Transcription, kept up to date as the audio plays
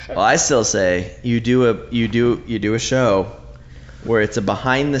Well, I still say you do a show where it's a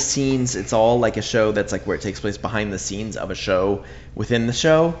behind the scenes. It's all like a show that's like where it takes place behind the scenes of a show within the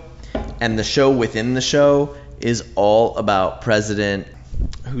show, and the show within the show is all about President.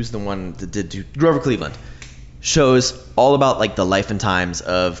 Who's the one that did Grover Cleveland? Shows all about like the life and times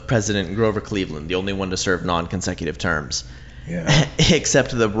of President Grover Cleveland, the only one to serve non-consecutive terms. Yeah.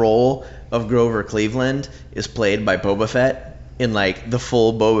 Except the role of Grover Cleveland is played by Boba Fett in like the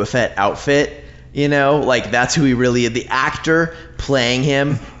full Boba Fett outfit, you know, like that's who he really is. The actor playing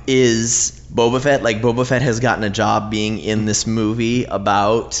him is Boba Fett. Like Boba Fett has gotten a job being in this movie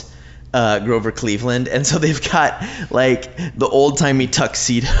about Grover Cleveland, and so they've got like the old-timey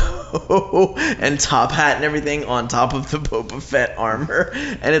tuxedo and top hat and everything on top of the Boba Fett armor,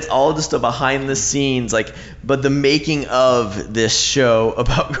 and it's all just a behind the scenes like, but the making of this show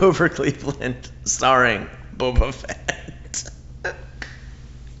about Grover Cleveland starring Boba Fett.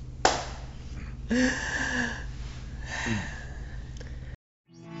 And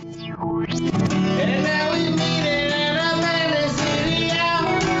now we meet in a abandoned city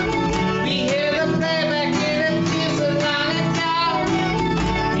out. We hear the playback and it feels so long ago.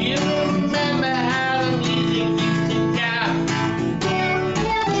 You remember how the music used to go.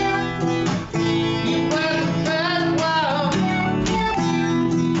 You were the first one.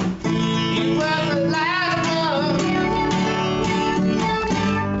 You were the last one.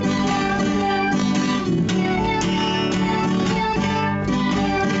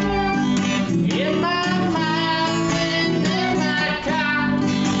 In my mind and in my car,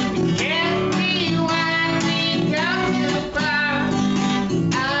 can't rewind, we come too far.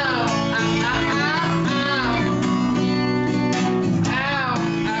 Ow, ow, ow, ow, ow. Ow,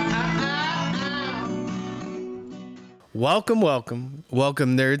 ow, ow. Welcome,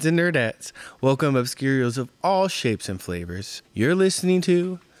 nerds and nerdettes. Welcome, obscurials of all shapes and flavors. You're listening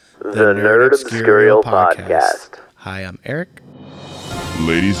to The Nerd Obscurial Podcast. Hi, I'm Eric.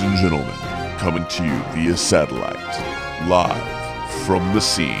 Ladies and gentlemen, coming to you via satellite, live from the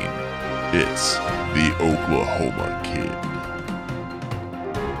scene, it's the Oklahoma Kid.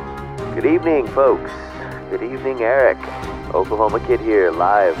 Good evening, folks. Good evening, Eric. Oklahoma Kid here,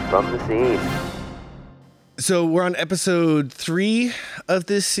 live from the scene. So we're on episode 3 of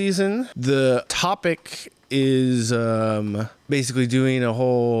this season. The topic is basically doing a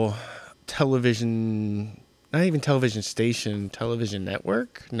whole television, not even television station, television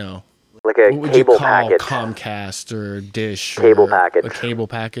network? No. Like a What would cable you call package. Comcast or Dish? Cable or package. A cable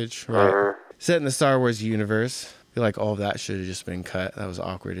package, right. Mhm. Set in the Star Wars universe. I feel like all of that should have just been cut. That was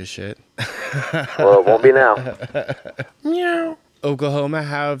awkward as shit. Well, it won't be now. Meow. Oklahoma,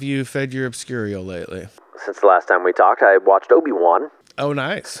 how have you fed your obscurial lately? Since the last time we talked, I watched Obi-Wan, Oh,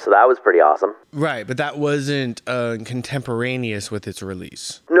 nice. so that was pretty awesome. Right, but that wasn't contemporaneous with its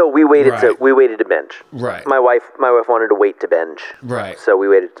release. No, we waited Right. to binge. Right. My wife wanted to wait to binge. Right. So we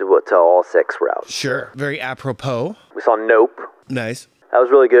waited till all 6 were out. Sure. Very apropos. We saw Nope. Nice. That was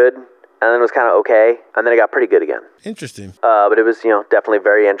really good. And then it was kind of okay. And then it got pretty good again. Interesting. But it was, definitely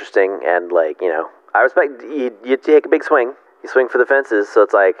very interesting. And, I respect, you take a big swing. You swing for the fences, so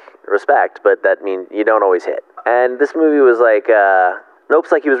it's like, respect, but that means you don't always hit. And this movie was like,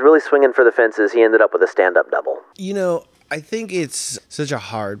 Nope's like he was really swinging for the fences. He ended up with a stand-up double. I think it's such a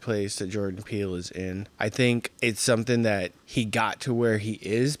hard place that Jordan Peele is in. I think it's something that he got to where he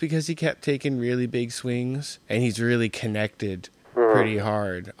is because he kept taking really big swings, and he's really connected pretty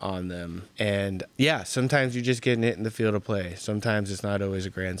hard on them. And yeah, sometimes you're just getting hit in the field of play. Sometimes it's not always a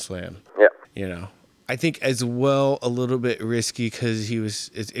grand slam. Yeah. I think as well a little bit risky because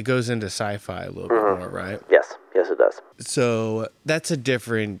it goes into sci-fi a little bit more, right? Yes, it does. So that's a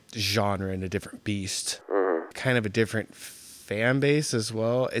different genre and a different beast. Kind of a different fan base as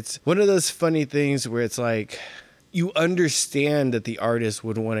well. It's one of those funny things where it's like you understand that the artist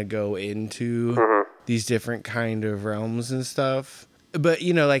would want to go into these different kind of realms and stuff. But,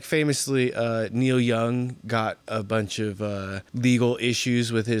 like famously, Neil Young got a bunch of legal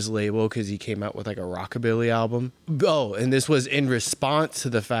issues with his label because he came out with like a rockabilly album. Oh, and this was in response to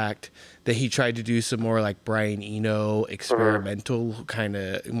the fact that he tried to do some more like Brian Eno experimental kind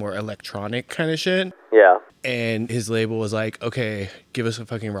of more electronic kind of shit. Yeah. And his label was like, okay, give us a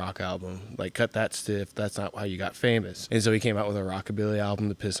fucking rock album. Like, cut that stiff. That's not how you got famous. And so he came out with a rockabilly album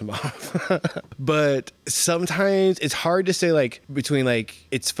to piss him off. But sometimes it's hard to say, like, between, like,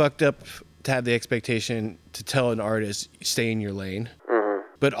 it's fucked up to have the expectation to tell an artist, stay in your lane.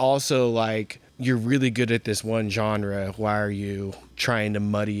 But also, like, you're really good at this one genre. Why are you trying to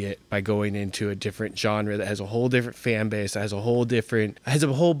muddy it by going into a different genre that has a whole different fan base, that has a whole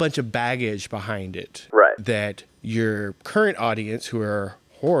bunch of baggage behind it? Right. That your current audience, who are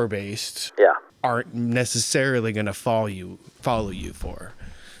horror based Yeah. aren't necessarily going to follow you for.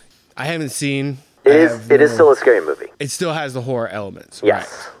 I haven't seen. It is still a scary movie. It still has the horror elements. Yes.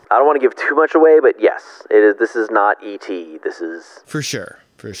 Right. I don't want to give too much away, but yes, it is. This is not E.T. This is For sure.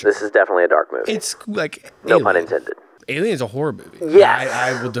 this is definitely a dark movie. It's like No Alien. pun intended. Alien's a horror movie. Yes.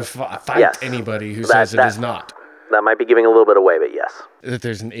 I will fight Yes. anybody who That- says it that- is not. That might be giving a little bit away, but yes. That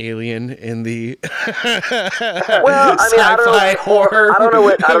there's an alien in the Well, I mean, I don't sci-fi know. horror. I don't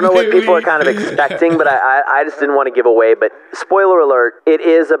know what people are movie. kind of expecting, but I just didn't want to give away. But spoiler alert: it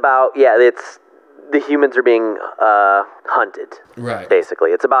is about it's the humans are being hunted. Right.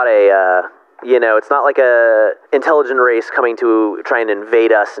 Basically, it's about a. It's not like a intelligent race coming to try and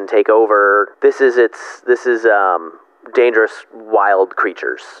invade us and take over. This is dangerous wild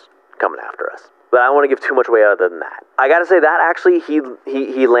creatures coming after us. But I don't want to give too much away other than that. I gotta say that actually he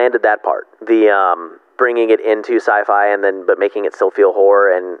landed that part. The bringing it into sci-fi but making it still feel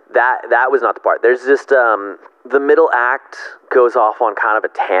horror, and that was not the part. There's just the middle act goes off on kind of a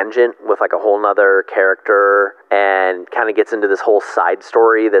tangent with like a whole nother character and kind of gets into this whole side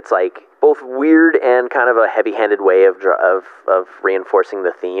story that's like both weird and kind of a heavy-handed way of reinforcing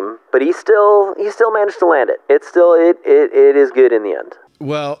the theme. But he still managed to land it. It is good in the end.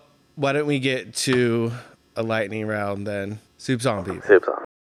 Well, why don't we get to a lightning round then? Soup's on, people. Soup's on.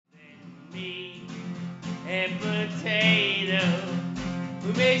 Meat and potato.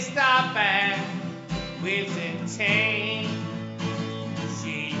 We may stop at whips and chain.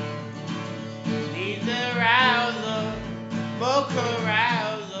 She needs arousal, more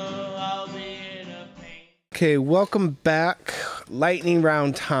carousal. I'll be in a pain. Okay, welcome back. Lightning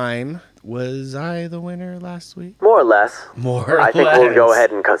round time. Was I the winner last week? More or less. I think we'll go ahead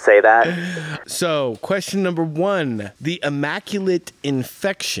and say that. So, question number 1. The Immaculate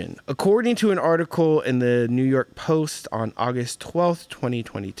Infection. According to an article in the New York Post on August 12th,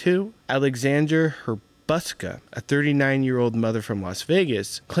 2022, Alexandra Herbuska, a 39-year-old mother from Las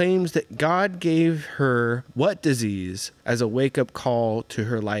Vegas, claims that God gave her what disease as a wake-up call to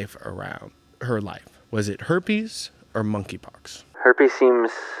her life around her life? Was it herpes or monkeypox? Herpes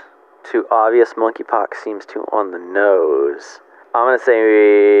seems too obvious. Monkeypox seems too on the nose. I'm going to say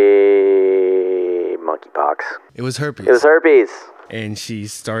monkeypox. It was herpes. It was herpes. And she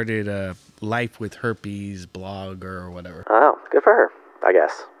started a Life with Herpes blog or whatever. Oh, good for her, I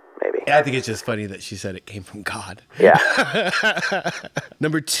guess. Maybe. I think it's just funny that she said it came from God. Yeah.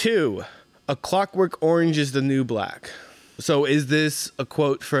 Number 2, A Clockwork Orange is the New Black. So is this a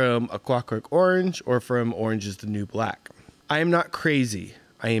quote from A Clockwork Orange or from Orange is the New Black? I am not crazy.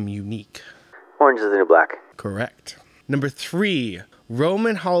 I am unique. Orange is the New Black. Correct. Number 3,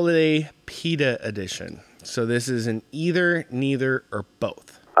 Roman Holiday Pita Edition. So this is an either, neither, or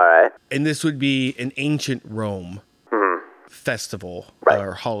both. All right. And this would be an ancient Rome festival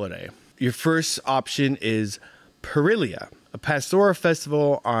or holiday. Your first option is Perilia, a pastoral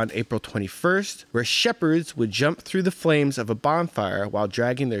festival on April 21st, where shepherds would jump through the flames of a bonfire while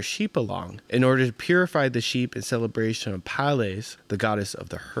dragging their sheep along in order to purify the sheep in celebration of Pales, the goddess of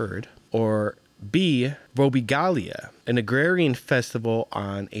the herd. Or B, Robigalia, an agrarian festival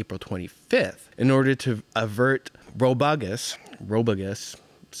on April 25th, in order to avert Robagus,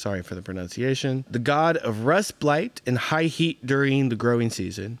 sorry for the pronunciation, the god of rust blight and high heat during the growing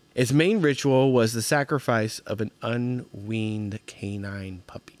season. Its main ritual was the sacrifice of an unweaned canine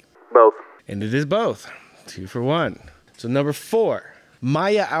puppy. Both. And it is both. 2 for 1. So number 4,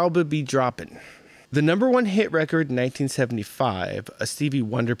 Maya Alba Be Droppin'. The number 1 hit record in 1975, a Stevie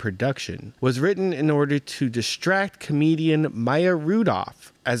Wonder production, was written in order to distract comedian Maya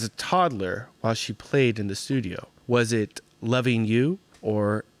Rudolph as a toddler while she played in the studio. Was it Loving You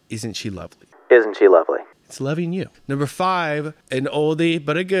or Isn't She Lovely? Isn't she lovely? It's Loving You. Number 5, an oldie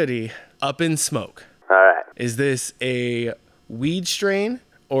but a goodie, Up in Smoke. All right. Is this a weed strain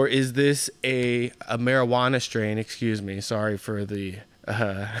or is this a marijuana strain? Excuse me. Sorry for the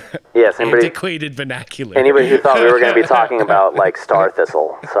Yes, antiquated vernacular. Anybody who thought we were going to be talking about like star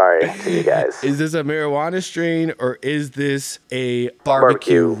thistle, sorry to you guys. Is this a marijuana strain or is this a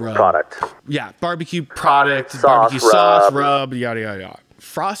barbecue rub? product. Yeah, barbecue product, Sauce, barbecue sauce, rub. rub, yada, yada, yada.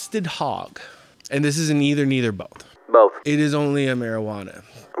 Frosted Hog. And this is an either, neither, both. Both. It is only a marijuana.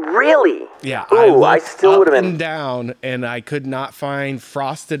 Really? Yeah, Ooh, I looked still would up have and been. down, and I could not find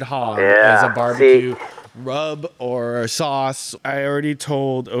Frosted Hog Yeah, as a barbecue rub or sauce. I already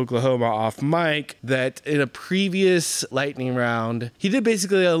told Oklahoma off mic that in a previous lightning round, he did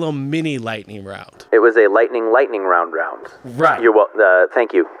basically a little mini lightning round. It was a lightning round. Right. You're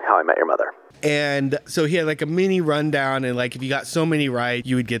thank you, How I Met Your Mother. And so he had like a mini rundown, and like if you got so many right,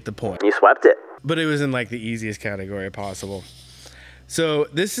 you would get the point. You swept it. But it was in like the easiest category possible. So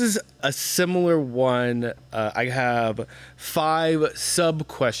this is a similar one. I have 5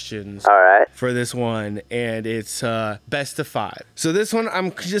 sub-questions All right. for this one, and it's best of 5. So this one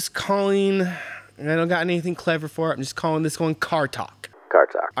I'm just calling, I don't got anything clever for it, I'm just calling this one Car Talk. Car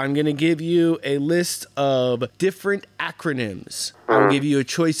Talk. I'm going to give you a list of different acronyms. I'll give you a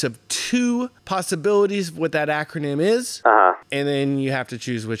choice of 2 possibilities of what that acronym is, and then you have to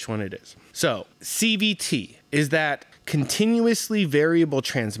choose which one it is. So, CVT, is that continuously variable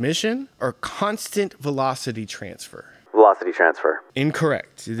transmission or constant velocity transfer? Velocity transfer.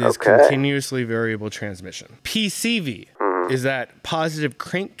 Incorrect. It is continuously variable transmission. PCV, is that positive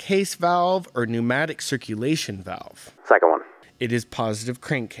crankcase valve or pneumatic circulation valve? Second one. It is positive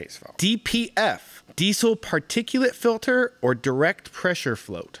crankcase valve. DPF, diesel particulate filter or direct pressure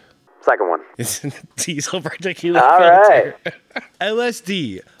float? Second one. It's diesel particulate All filter. right.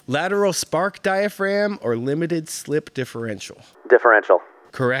 LSD, lateral spark diaphragm or limited slip differential? Differential.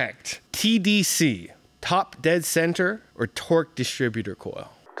 Correct. TDC, top dead center or torque distributor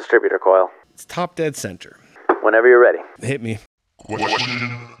coil? Distributor coil. It's top dead center. Whenever you're ready. Hit me. Question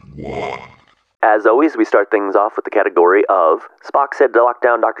 1. As always, we start things off with the category of Spock said to lock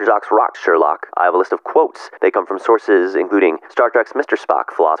down Dr. Jock's rocked Sherlock. I have a list of quotes. They come from sources including Star Trek's Mr.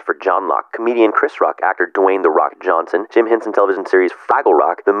 Spock, philosopher John Locke, comedian Chris Rock, actor Dwayne The Rock Johnson, Jim Henson television series Fraggle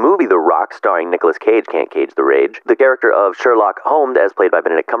Rock, the movie The Rock starring Nicolas Cage, Can't Cage the Rage, the character of Sherlock Holmes as played by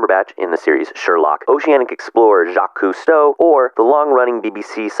Benedict Cumberbatch in the series Sherlock, oceanic explorer Jacques Cousteau, or the long-running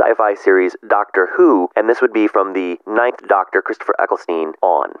BBC sci-fi series Doctor Who, and this would be from the 9th Doctor Christopher Eccleston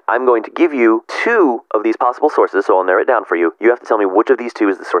on. I'm going to give you 2 of these possible sources, so I'll narrow it down for you. You have to tell me which of these 2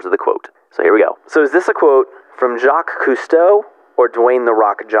 is the source of the quote. So here we go. So is this a quote from Jacques Cousteau or Dwayne The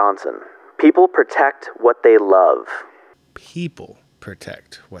Rock Johnson? People protect what they love. People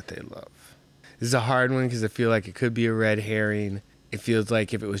protect what they love. This is a hard one because I feel like it could be a red herring. It feels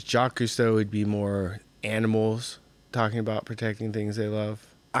like if it was Jacques Cousteau, it would be more animals talking about protecting things they love.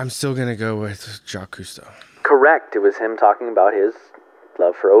 I'm still going to go with Jacques Cousteau. Correct. It was him talking about his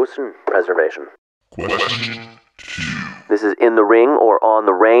love for ocean preservation. Question 2. This is in the ring or on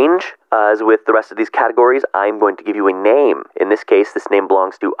the range. As with the rest of these categories, I'm going to give you a name. In this case, this name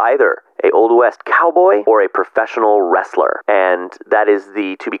belongs to either a Old West cowboy or a professional wrestler. And that is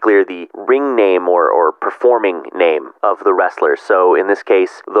to be clear, the ring name or performing name of the wrestler. So in this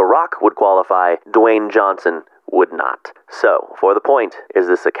case, The Rock would qualify, Dwayne Johnson would not. So, for the point, is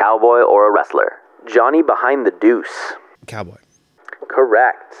this a cowboy or a wrestler? Johnny Behind the Deuce. Cowboy.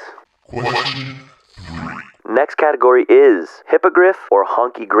 Correct. Question 3. Next category is hippogriff or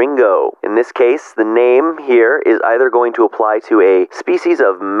honky gringo. In this case, the name here is either going to apply to a species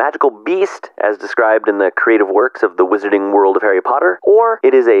of magical beast, as described in the creative works of the wizarding world of Harry Potter, or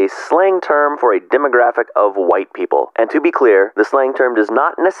it is a slang term for a demographic of white people. And to be clear, the slang term does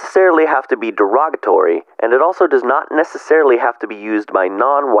not necessarily have to be derogatory, and it also does not necessarily have to be used by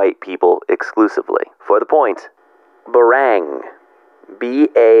non-white people exclusively. For the point, barang.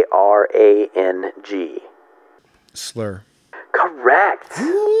 Barang. Slur. Correct.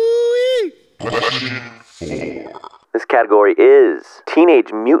 Question 4. This category is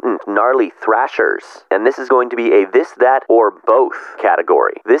Teenage Mutant Gnarly Thrashers, and this is going to be a this, that, or both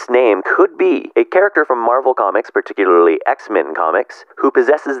category. This name could be a character from Marvel Comics, particularly X-Men comics, who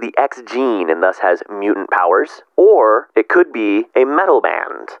possesses the X gene and thus has mutant powers, or it could be a metal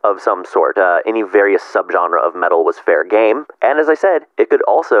band of some sort. Any various subgenre of metal was fair game, and as I said, it could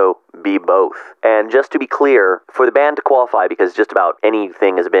also be both. And just to be clear, for the band to qualify, because just about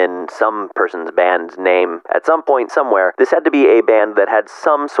anything has been some person's band's name at some point somewhere, this had to be a band that had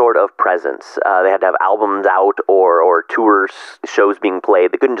some sort of presence. They had to have albums out or tours, shows being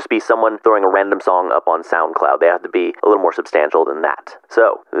played. They couldn't just be someone throwing a random song up on SoundCloud. They had to be a little more substantial than that.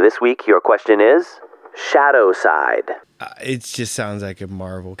 So, this week, your question is Shadow Side. It just sounds like a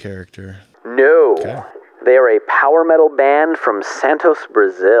Marvel character. No. Okay. They are a power metal band from Santos,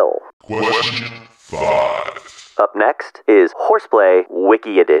 Brazil. Question 5. Up next is Horseplay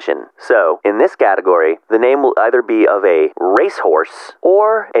Wiki Edition. So, in this category, the name will either be of a racehorse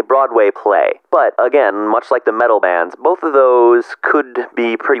or a Broadway play. But again, much like the metal bands, both of those could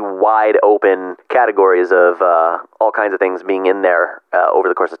be pretty wide open categories of all kinds of things being in there over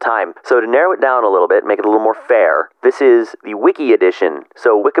the course of time. So to narrow it down a little bit, make it a little more fair, this is the Wiki Edition.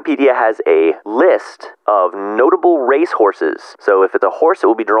 So Wikipedia has a list of notable racehorses. So if it's a horse, it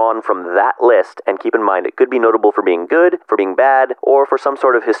will be drawn from that list. And keep in mind, it could be notable for being good, for being bad, or for some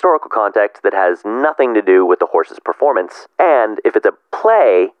sort of historical context that has nothing to do with the horse's performance. And if it's a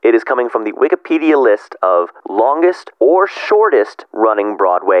play, it is coming from the Wikipedia list of longest or shortest running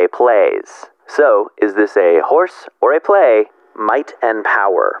Broadway plays. So, is this a horse or a play? Might and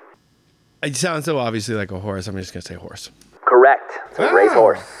Power. It sounds so obviously like a horse. I'm just going to say horse. Correct. It's a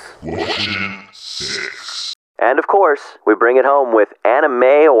racehorse. Question 6. And of course, we bring it home with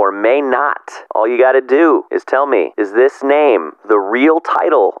anime or may not. All you gotta do is tell me, is this name the real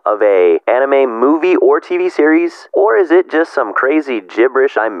title of a anime movie or TV series? Or is it just some crazy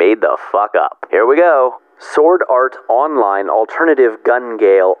gibberish I made the fuck up? Here we go. Sword Art Online Alternative Gun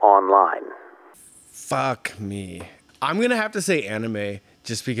Gale Online. Fuck me. I'm going to have to say anime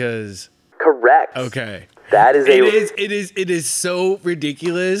just because... Correct. Okay. That is It is so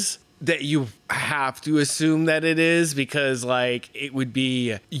ridiculous that you have to assume that it is, because like it would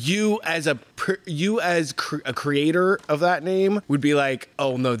be you as a creator of that name would be like,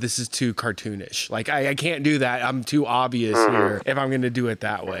 oh no, this is too cartoonish. Like I can't do that. I'm too obvious here if I'm going to do it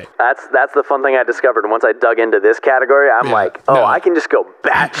that way. That's the fun thing I discovered. Once I dug into this category, I'm like, oh, no. I can just go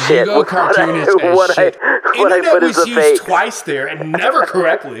batshit. You go cartoonish what shit. I put as the was fake. used twice there and never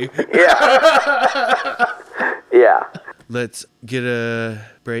correctly. Yeah. Yeah. Let's get a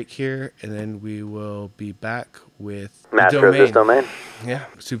break here, and then we will be back with Master of this domain. Yeah,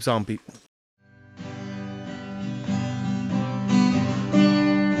 Soup's on, Pete.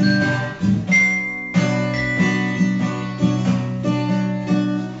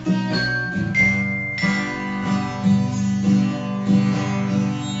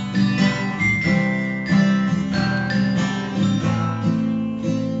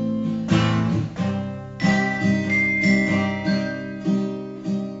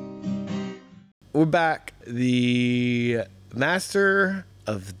 We're back. The master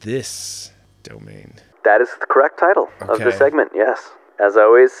of this domain. That is the correct title of the Okay. segment, yes. As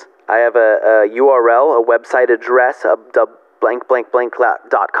always, I have a URL, a website address, .com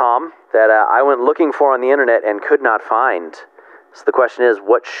that I went looking for on the internet and could not find. So the question is,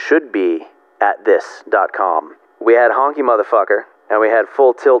 what should be at this.com? We had Honky Motherfucker, and we had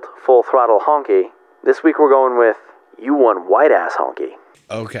Full Tilt, Full Throttle Honky. This week we're going with You Won White Ass Honky.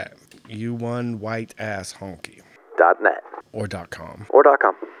 Okay. You won white ass honky. .net. Or .com. Or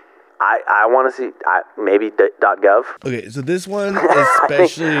 .com. I want to see, maybe .gov. Okay, so this one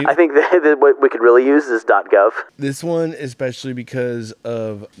especially... I think what we could really use is .gov. This one especially because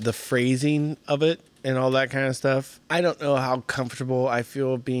of the phrasing of it and all that kind of stuff. I don't know how comfortable I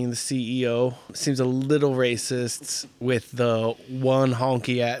feel being the CEO. It seems a little racist with the one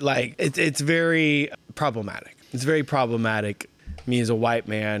honky at... Like, it's very problematic. It's very problematic. Me as a white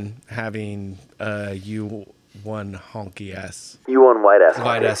man having you one honky ass. You won white ass honky.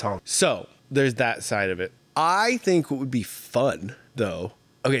 White ass honky. So there's that side of it. I think what would be fun though.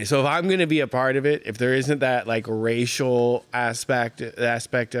 Okay, so if I'm gonna be a part of it, if there isn't that like racial aspect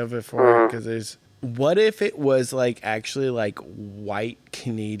of it for it, because there's. What if it was like actually like white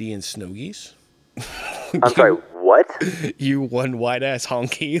Canadian snow geese? I'm sorry, what? You one white ass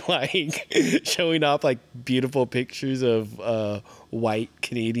honky, like showing off like beautiful pictures of white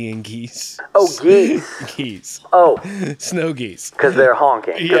Canadian geese. Oh, geese. Geese. Oh. Snow geese. Because they're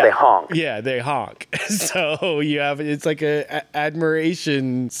honking. Because they honk. Yeah, they honk. So you have, it's like a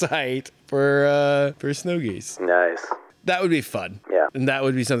admiration site for snow geese. Nice. That would be fun. Yeah. And that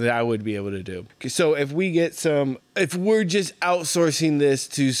would be something I would be able to do. So if we're just outsourcing this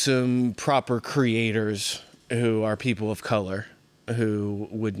to some proper creators who are people of color, who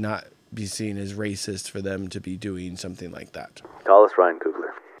would not be seen as racist for them to be doing something like that. Call us Ryan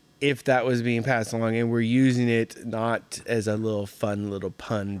Coogler. If that was being passed along and we're using it not as a little fun little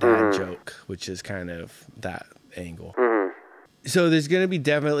pun dad joke, which is kind of that angle. So there's going to be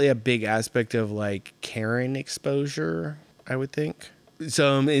definitely a big aspect of like Karen exposure, I would think.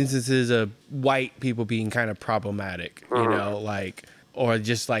 Some instances of white people being kind of problematic, you know, like, or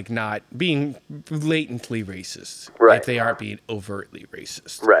just like not being blatantly racist. Right. If they aren't being overtly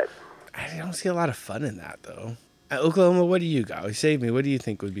racist. Right. I don't see a lot of fun in that though. Oklahoma, what do you got? Save me. What do you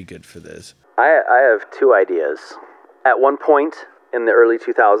think would be good for this? I have two ideas. At one point in the early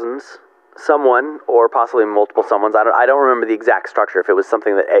 2000s, someone, or possibly multiple someones, I don't remember the exact structure, if it was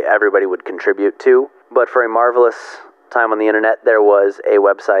something that everybody would contribute to, but for a marvelous time on the internet, there was a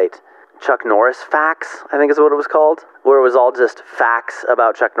website, Chuck Norris Facts, I think is what it was called, where it was all just facts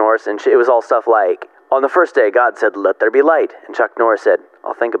about Chuck Norris, and it was all stuff like, on the first day, God said, let there be light, and Chuck Norris said,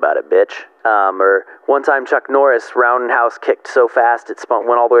 I'll think about it, bitch. Or one time Chuck Norris roundhouse kicked so fast it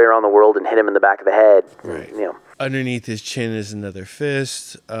went all the way around the world and hit him in the back of the head. Right. You know. Underneath his chin is another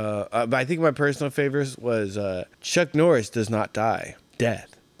fist. But I think my personal favorite was Chuck Norris does not die.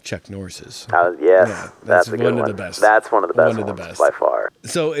 Death. Chuck Norris's. Yes, Yeah, that's a good one one. of the best. That's one of the best One of the ones best. by far.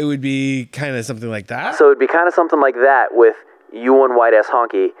 So it would be kind of something like that? So it'd be kind of something like that with you one white ass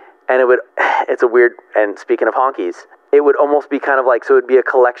honky, and it's a weird, and speaking of honkies, it would almost be kind of like, so it would be a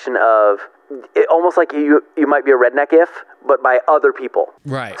collection of, almost like you might be a redneck if, but by other people.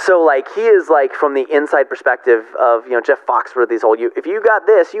 Right. So like he is like from the inside perspective of, Jeff Foxworthy's whole, if you got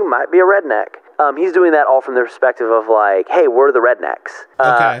this, you might be a redneck. He's doing that all from the perspective of like, hey, we're the rednecks.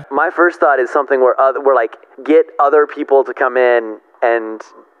 Okay. My first thought is something where like get other people to come in and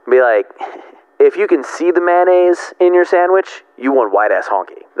be like, if you can see the mayonnaise in your sandwich, you want white ass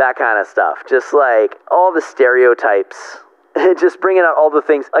honky. That kind of stuff. Just like all the stereotypes. Just bringing out all the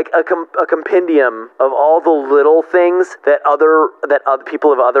things, like a compendium of all the little things that other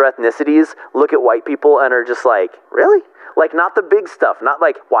people of other ethnicities look at white people and are just like, really? Like, not the big stuff, not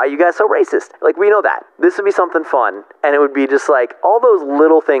like, why are you guys so racist? Like, we know that. This would be something fun, and it would be just like all those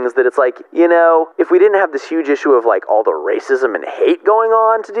little things that it's like, if we didn't have this huge issue of like all the racism and hate going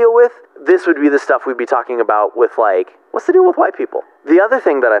on to deal with, this would be the stuff we'd be talking about with like, what's the deal with white people? The other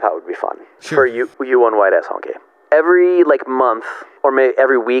thing that I thought would be fun for you on White Ass Honky. Every like month or maybe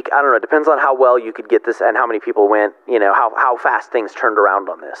every week, I don't know, it depends on how well you could get this and how many people went, how fast things turned around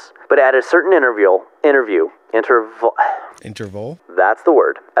on this. But at a certain interval, that's the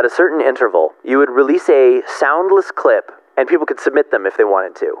word. At a certain interval, you would release a soundless clip and people could submit them if they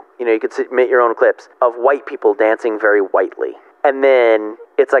wanted to. You could submit your own clips of white people dancing very whitely. And then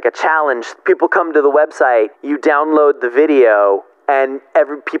it's like a challenge. People come to the website, you download the video, and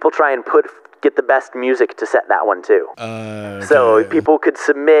people try and get the best music to set that one too. Okay. So people could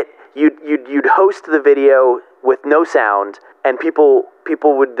submit. You'd host the video with no sound, and people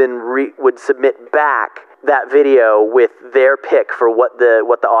would then would submit back that video with their pick for what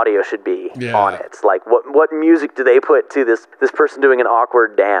the audio should be on it. Like what music do they put to this person doing an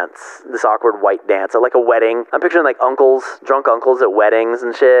awkward dance, this awkward white dance at like a wedding. I'm picturing like drunk uncles at weddings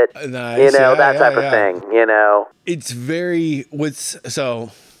and shit. Nice. That type of thing. It's very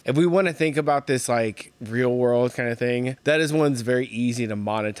if we want to think about this like real world kind of thing, that is one's very easy to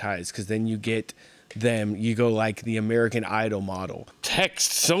monetize because then you get them, you go like the American Idol model.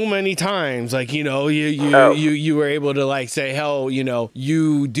 Text so many times, like, you were able to like say, hell,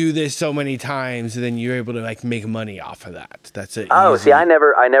 you do this so many times, and then you're able to like make money off of that. That's it. Oh, see, I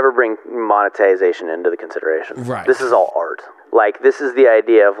never bring monetization into the consideration. Right. This is all art. Like, this is the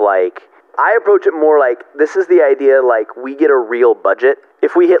idea of like, I approach it more like, this is the idea like we get a real budget.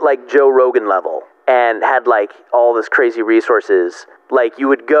 If we hit like Joe Rogan level and had like all this crazy resources, like you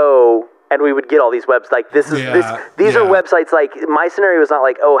would go and we would get all these websites. Like these are websites. Like my scenario is not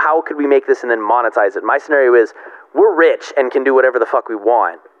like, oh, how could we make this and then monetize it? My scenario is we're rich and can do whatever the fuck we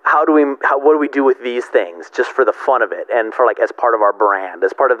want. What do we do with these things just for the fun of it and for like as part of our brand,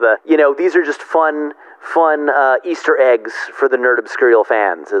 as part of the, these are just fun Easter eggs for the Nerd Obscurial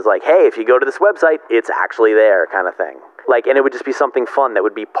fans. Is like, hey, if you go to this website, it's actually there kind of thing. Like, and it would just be something fun that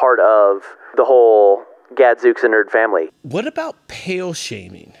would be part of the whole Gadzooks and Nerd family. What about pale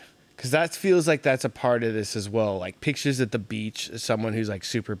shaming? Because that feels like that's a part of this as well. Like pictures at the beach, someone who's like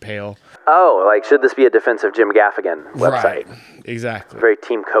super pale. Oh, like should this be a defense of Jim Gaffigan website? Right, exactly. Very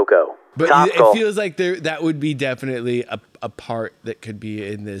Team Coco. But Topical. It feels like that would be definitely a part that could be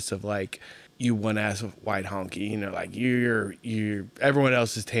in this of like, you one ass white honky, like you're everyone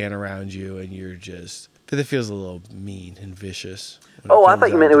else is tan around you and you're just, it feels a little mean and vicious. Oh, I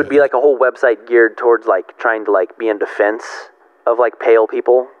thought you meant it would be like a whole website geared towards like trying to like be in defense of like pale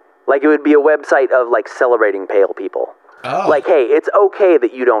people. Like it would be a website of like celebrating pale people. Oh. Like, hey, it's okay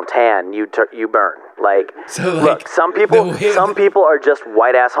that you don't tan, you burn. Like, so, like, look, some people are just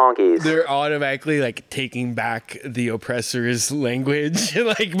white ass honkies. They're automatically like taking back the oppressor's language,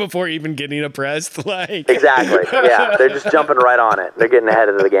 like before even getting oppressed. Like exactly, yeah, they're just jumping right on it. They're getting ahead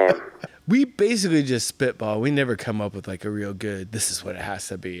of the game. We basically just spitball. We never come up with like a real good, this is what it has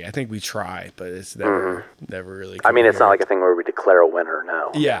to be. I think we try, but it's never really. I mean, it's not like a thing where we declare a winner,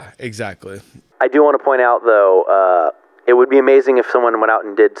 no. Yeah, exactly. I do want to point out, though, it would be amazing if someone went out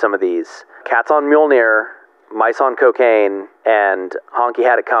and did some of these. Cats on Mjolnir, Mice on Cocaine, and Honky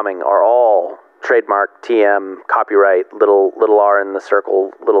Had It Coming are all trademark, TM, copyright, little R in the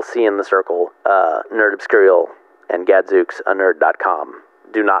circle, little C in the circle, Nerd Obscurial, and GadzooksAnerd.com.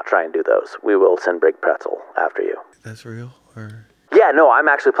 Do not try and do those. We will send Brig Pretzel after you. That's real? Or yeah, no, I'm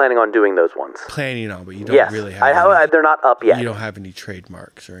actually planning on doing those ones. Planning on, but you don't really have any, they're not up yet. You don't have any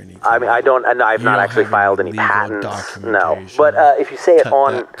trademarks or anything. I mean, I've not actually filed any patents. No, but if you say it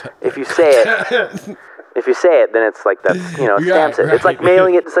if you say it, then it's like that, it stamps it. Right. It's like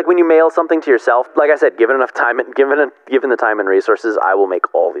mailing it. It's like when you mail something to yourself. Like I said, given enough time and given the time and resources, I will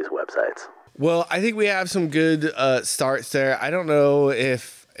make all these websites. Well, I think we have some good starts there. I don't know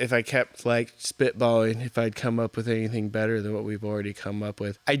if if I kept like spitballing, if I'd come up with anything better than what we've already come up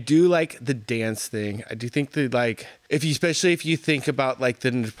with. I do like the dance thing. I do think that like, especially if you think about like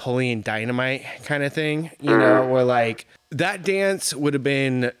the Napoleon Dynamite kind of thing, you know, where like that dance would have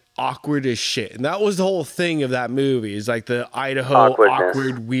been awkward as shit. And that was the whole thing of that movie, is like the Idaho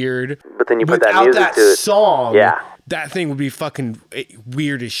awkward, weird. But then you put that without music that to it. song, Yeah. that thing would be fucking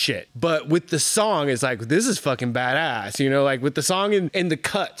weird as shit. But with the song, it's like, this is fucking badass, you know, like with the song and the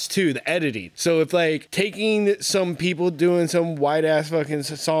cuts too, the editing. So if like taking some people doing some white ass fucking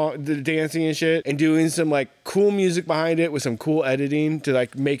song, the dancing and shit, and doing some like cool music behind it with some cool editing to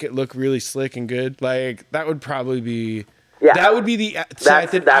like make it look really slick and good, like that would probably be... Yeah, that would be the site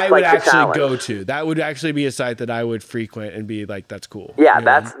that I would like actually go to. That would actually be a site that I would frequent and be like, that's cool. Yeah,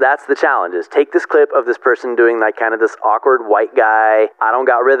 that's the challenge, is take this clip of this person doing like kind of this awkward white guy, I don't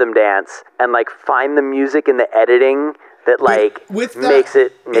got rhythm dance, and like find the music and the editing that like makes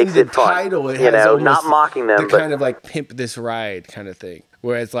it fun. Title, it you know, not mocking them, but kind of like Pimp This Ride kind of thing.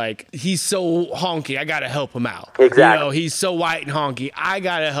 Where it's like, he's so honky, I gotta help him out. Exactly. You know, he's so white and honky, I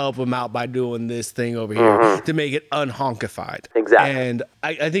gotta help him out by doing this thing over here to make it unhonkified. Exactly. And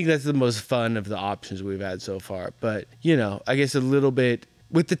I think that's the most fun of the options we've had so far. But, you know, I guess a little bit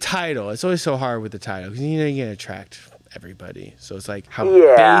with the title. It's always so hard with the title because, you know, you can attract everybody. So it's like, how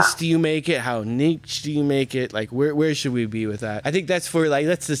base do you make it? How niche do you make it? Like, where should we be with that? I think that's for like,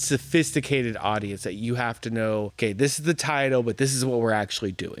 that's the sophisticated audience that you have to know, okay, this is the title, but this is what we're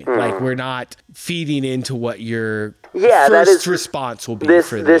actually doing. Like, we're not feeding into what your first response will be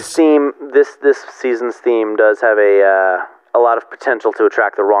for this. This season's theme does have a lot of potential to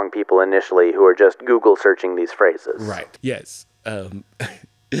attract the wrong people initially who are just Google searching these phrases. Right. Yes.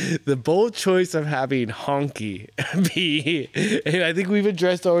 The bold choice of having honky be, and I think we've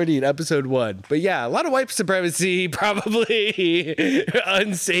addressed already in episode 1, but yeah, a lot of white supremacy, probably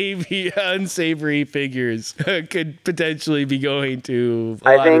unsavory figures could potentially be going to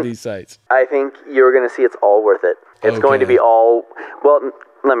a lot of these sites. I think you're going to see it's all worth it. It's going to be all, well,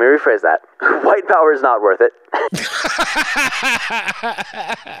 let me rephrase that. White power is not worth it.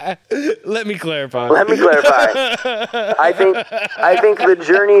 Let me clarify. I think the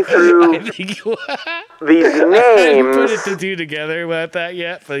journey through these names. I haven't put it to two together about that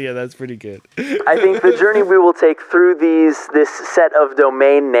yet, but yeah, that's pretty good. I think the journey we will take through this set of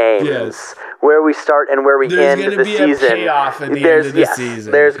domain names, where we start and where we end the season. There's going to be a payoff at the end of the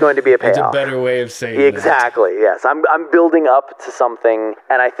season. There's going to be a payoff. It's a better way of saying exactly. Yes, I'm building up to something,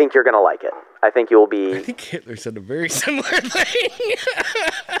 and I think you're going to like it. I think you'll be... I think Hitler said a very similar thing.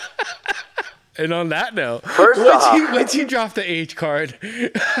 And on that note, once you drop the H card,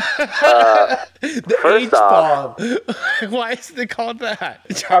 the H-bomb, why is it called that?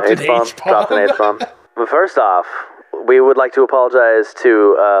 Dropped an H-bomb. But first off, we would like to apologize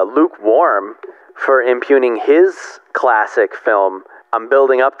to Lukewarm for impugning his classic film, I'm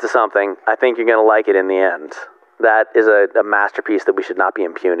building up to something. I think you're going to like it in the end. That is a masterpiece that we should not be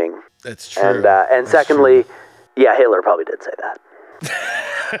impugning. That's true. And secondly, yeah, Hitler probably did say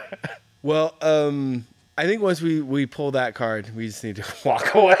that. Well, I think once we pull that card, we just need to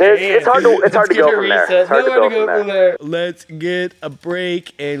walk away. It's hard to go from there. It's hard to go from there. Let's get a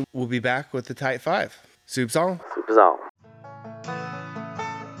break, and we'll be back with the Type 5. Soup song? Soup song.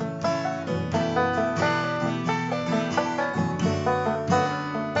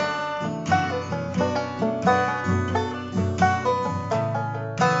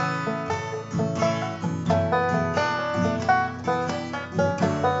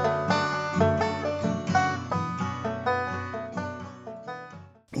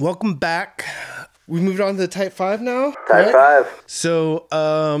 Welcome back. We moved on to the Type 5 now. Type 5. So,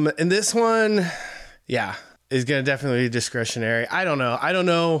 in this one, yeah, is going to definitely be discretionary. I don't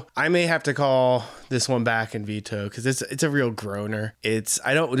know. I may have to call this one back and veto because it's a real groaner.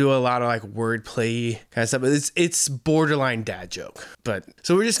 I don't do a lot of like wordplay kind of stuff, but it's borderline dad joke. But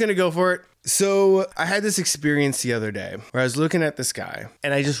so we're just going to go for it. So I had this experience the other day where I was looking at this guy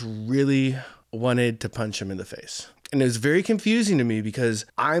and I just really wanted to punch him in the face. And it was very confusing to me because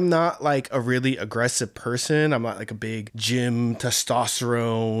I'm not like a really aggressive person. I'm not like a big gym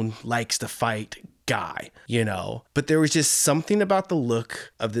testosterone likes to fight guy, you know. But there was just something about the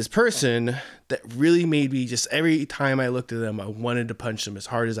look of this person that really made me just every time I looked at them, I wanted to punch them as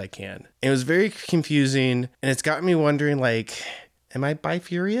hard as I can. And it was very confusing. And it's got me wondering, like, am I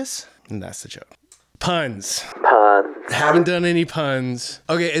bifurious? And that's the joke. Puns. Haven't done any puns.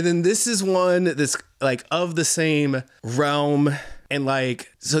 Okay, and then this is one that's like of the same realm. And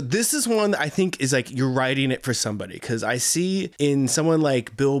like, so this is one that I think is like you're writing it for somebody. Because I see in someone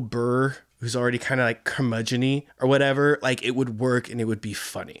like Bill Burr, who's already kind of like curmudgeon-y or whatever, like it would work and it would be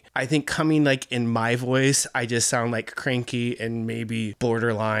funny. I think coming like in my voice, I just sound like cranky and maybe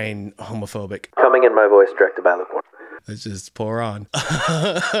borderline homophobic. Coming in my voice, directed by Luke Warren. Let's just pour on.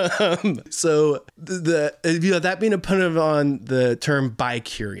 So that being a pun on the term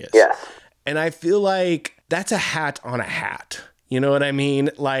bi-curious. Yes. And I feel like that's a hat on a hat. You know what I mean?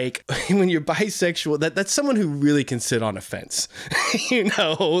 Like when you're bisexual, that's someone who really can sit on a fence. You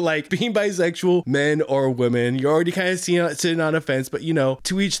know, like being bisexual, men or women, you're already kind of sitting on a fence, but you know,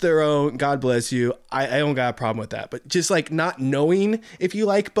 to each their own, God bless you. I don't got a problem with that. But just like not knowing if you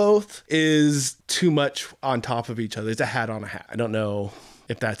like both is too much on top of each other. It's a hat on a hat. I don't know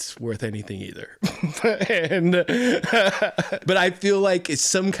if that's worth anything either. But I feel like it's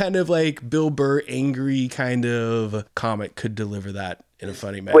some kind of like Bill Burr angry kind of comic could deliver that in a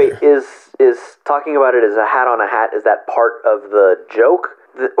funny manner. Wait, is talking about it as a hat on a hat, is that part of the joke?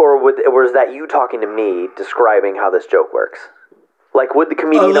 Or is that you talking to me describing how this joke works? Like, would the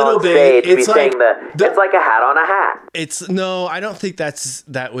comedian on stage be saying it's like a hat on a hat? No, I don't think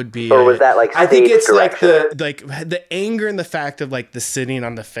that would be. Or was that like stage I think it's direction? like the anger and the fact of like the sitting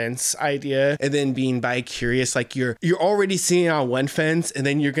on the fence idea, and then being bi-curious. Like you're already sitting on one fence, and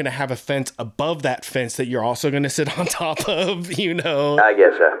then you're gonna have a fence above that fence that you're also gonna sit on top of. You know. I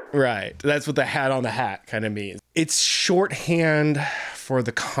getcha. Right. That's what the hat on the hat kind of means. It's shorthand for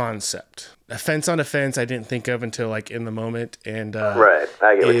the concept. A fence on a fence I didn't think of until like in the moment, and right,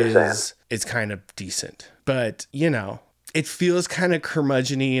 I get what you're saying. It's kind of decent, but you know, it feels kind of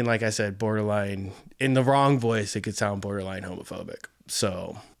curmudgeon-y, and like I said, borderline. In the wrong voice, it could sound borderline homophobic.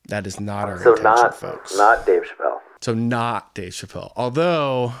 So that is not our intention, folks. Not Dave Chappelle. So not Dave Chappelle.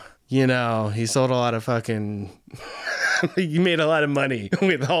 Although, you know, he sold a lot of fucking. You made a lot of money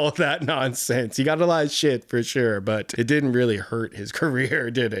with all of that nonsense. You got a lot of shit for sure, but it didn't really hurt his career,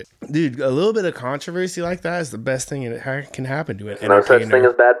 did it? Dude, a little bit of controversy like that is the best thing that can happen to an entertainer. No such thing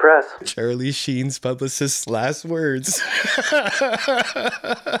as bad press. Charlie Sheen's publicist's last words. Now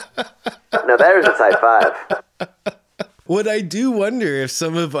there's a type 5. What I do wonder if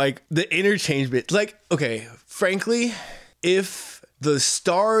some of like the interchange bit, like, okay, frankly, if the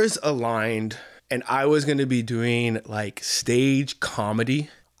stars aligned and I was going to be doing like stage comedy,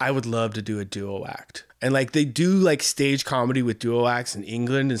 I would love to do a duo act. And like they do like stage comedy with duo acts in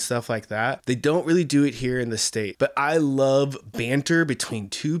England and stuff like that. They don't really do it here in the States. But I love banter between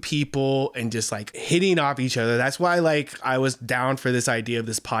two people and just like hitting off each other. That's why like I was down for this idea of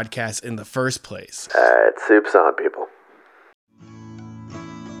this podcast in the first place. It's soup's on, people.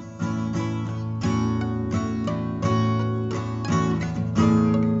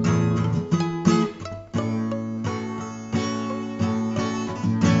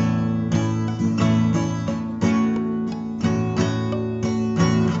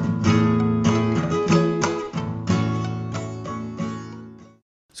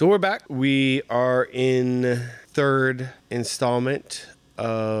 So we're back. We are in third installment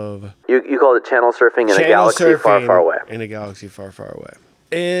of... You called it channel surfing in a galaxy far, far away. In a galaxy far, far away.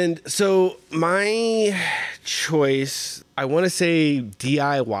 And so my choice, I want to say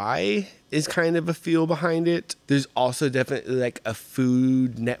DIY is kind of a feel behind it. There's also definitely like a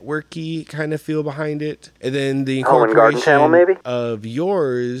Food Network-y kind of feel behind it. And then the Home and Garden channel, maybe? Of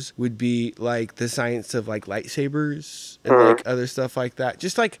yours would be like the science of like lightsabers and like other stuff like that.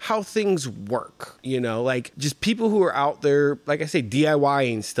 Just like how things work, you know, like just people who are out there, like I say,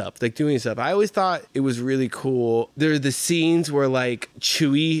 DIYing stuff, like doing stuff. I always thought it was really cool. There are the scenes where like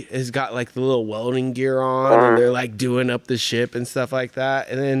Chewie has got like the little welding gear on and they're like doing up the ship and stuff like that.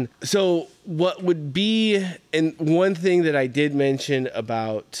 And then, so what would be, and one thing that I did mention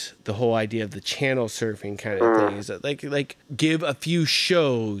about the whole idea of the channel surfing kind of thing is that like give a few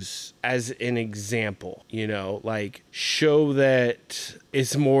shows as an example, you know, like show that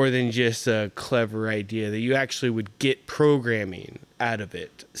it's more than just a clever idea, that you actually would get programming out of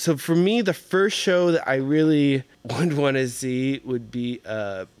it. So for me, the first show that I really would want to see would be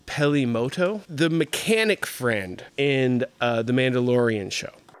Pelimoto, the mechanic friend in the Mandalorian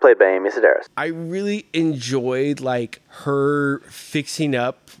show. Played by Amy Sedaris. I really enjoyed like her fixing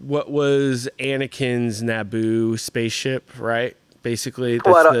up what was Anakin's Naboo spaceship, right? Basically,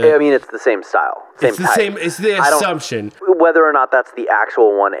 I mean, it's the same style. It's the assumption. Whether or not that's the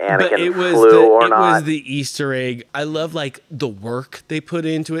actual one Anakin flew or not. It was the Easter egg. I love like the work they put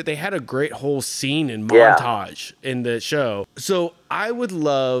into it. They had a great whole scene and montage in the show. So I would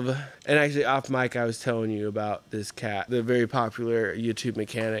love, and actually off mic, I was telling you about this cat, the very popular YouTube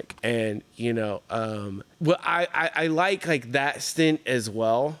mechanic, and you know, well, I like that stint as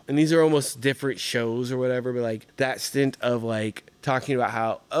well. And these are almost different shows or whatever, but like that stint of like talking about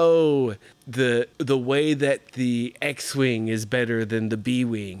how, the way that the X-Wing is better than the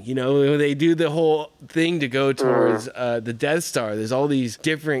B-Wing. You know, they do the whole thing to go towards the Death Star. There's all these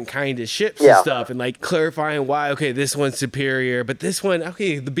different kind of ships and stuff, and like clarifying why, okay, this one's superior, but this one,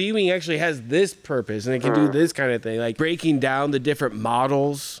 okay, the B-Wing actually has this purpose and it can do this kind of thing. Like breaking down the different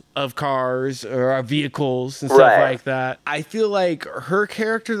models of cars or vehicles and stuff like that. I feel like her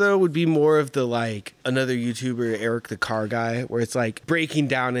character, though, would be more of the, like, another YouTuber, Eric the Car Guy, where it's like breaking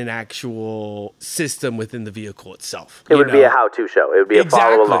down an actual system within the vehicle itself. It would be a how-to show. It would be a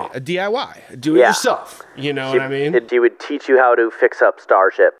follow along. A DIY. Do it yourself. You know what I mean? He would teach you how to fix up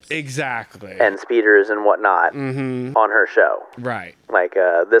starships. Exactly. And speeders and whatnot on her show. Right. Like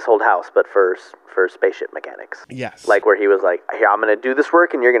this old house, but for spaceship mechanics. Yes. Like where he was like, here, I'm going to do this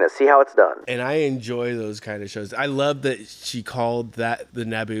work and you're going to see how it's done. And I enjoy those kind of shows. I love that she called that the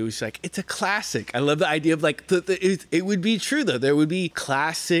Naboo. She's like, it's a classic. I love the idea of like, it would be true though. There would be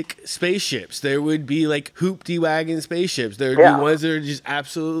classic spaceships. There would be like hoop-de-wagon spaceships. There would be ones that are just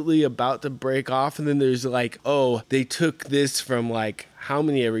absolutely about to break off. And then there's like, oh, they took this from like, how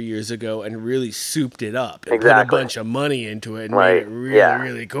many ever years ago and really souped it up and put a bunch of money into it and made it really,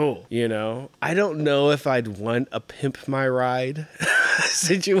 really cool. You know, I don't know if I'd want a pimp my ride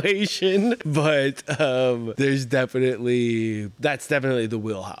situation, but that's definitely the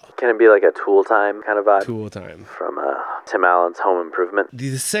wheelhouse. Can it be like a Tool Time kind of vibe? Tool Time. From Tim Allen's Home Improvement.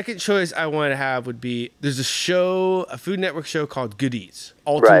 The second choice I want to have would be, there's a Food Network show called Good Eats.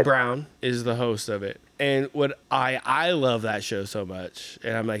 Alton Brown is the host of it. And what I love that show so much,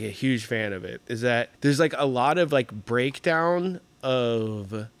 and I'm like a huge fan of it, is that there's like a lot of like breakdown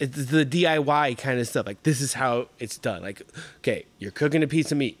of it's the DIY kind of stuff. Like, this is how it's done. Like, okay, you're cooking a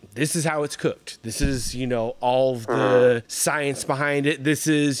piece of meat. This is how it's cooked. This is, you know, all of the science behind it. This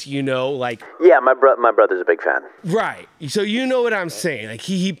is, you know, like... Yeah, my brother's a big fan. Right. So you know what I'm saying. Like,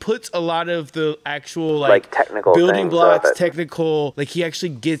 he puts a lot of the actual, like technical building things blocks, of it. technical... Like, he actually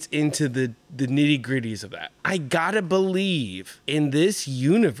gets into the nitty-gritties of that. I gotta believe in this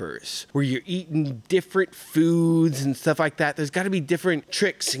universe where you're eating different foods and stuff like that, there's gotta be different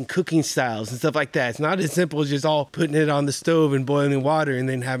tricks and cooking styles and stuff like that. It's not as simple as just all putting it on the stove and boiling water and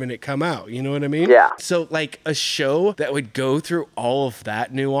then having it come out. You know what I mean? Yeah. So, like, a show that would go through all of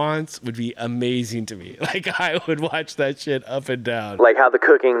that nuance would be amazing to me. Like, I would watch that shit up and down. Like how the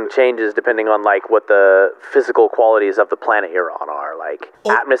cooking changes depending on like what the physical qualities of the planet you're on are. Like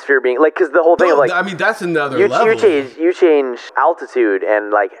atmosphere being like, because the whole thing of like, I mean, that's another you level. You change altitude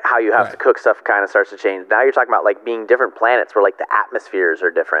and like how you have to cook stuff kind of starts to change. Now you're talking about like being different planets where like the atmospheres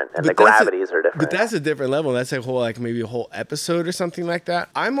are different and the gravities are different. But that's a different level. That's a whole, like maybe a whole episode or something like that.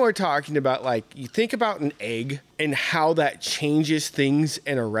 I'm more talking about like, you think about an egg and how that changes things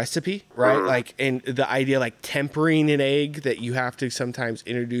in a recipe, right? Like, and the idea like tempering an egg, that you have to sometimes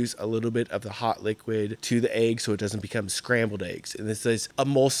introduce a little bit of the hot liquid to the egg so it doesn't become scrambled eggs. And this is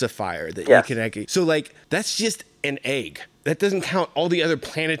emulsifier that you can actually, so like, that's just an egg. That doesn't count all the other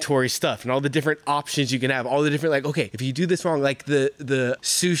planetary stuff and all the different options you can have, all the different, like, okay, if you do this wrong, like the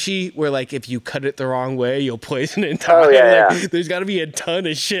sushi where like if you cut it the wrong way, you'll poison it entirely. There's got to be a ton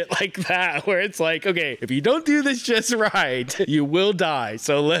of shit like that where it's like, okay, if you don't do this just right, you will die.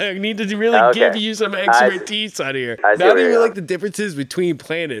 So I need to really give you some expertise on here. Not even like the differences between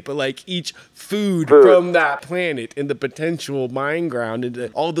planet, but like each food from that planet and the potential mine ground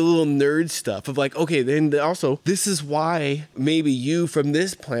and all the little nerd stuff of like, okay, then also this is why maybe you from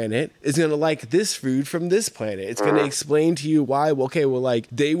this planet is going to like this food from this planet. It's going to explain to you why, well, okay, well, like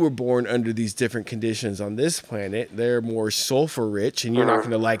they were born under these different conditions on this planet. They're more sulfur rich and you're not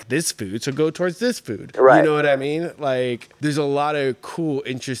going to like this food. So go towards this food. Right. You know what I mean? Like there's a lot of cool,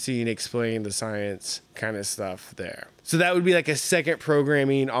 interesting, explain the science kind of stuff there. So that would be like a second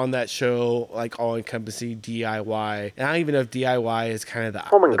programming on that show, like all encompassing DIY. And I don't even know if DIY is kind of the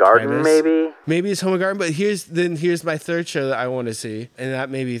Home and Garden, premise. maybe. Maybe it's Home and Garden, but here's my third show that I want to see, and that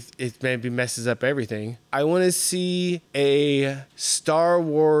maybe messes up everything. I want to see a Star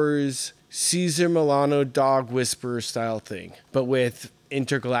Wars Caesar Milano dog whisperer style thing, but with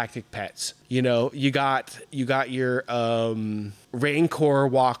intergalactic pets. You know, you got your Rancor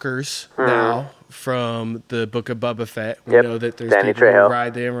walkers now from the Book of Boba Fett. We know that there's Danny people Trejo. who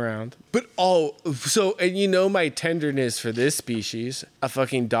ride them around. But and you know my tenderness for this species, a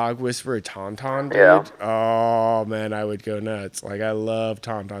fucking dog whisperer tauntaun, dude. Yeah. Oh man, I would go nuts. Like I love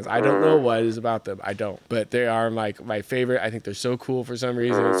tauntauns. I don't know what is about them. I don't. But they are like my favorite. I think they're so cool for some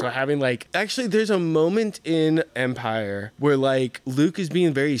reason. So having like, actually there's a moment in Empire where like Luke is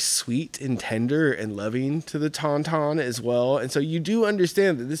being very sweet and tender and loving to the tauntaun as well. And so you do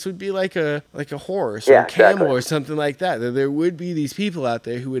understand that this would be like a horse Yeah, or a camel exactly. or something like that. That there would be these people out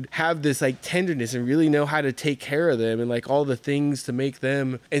there who would have this like tenderness and really know how to take care of them and like all the things to make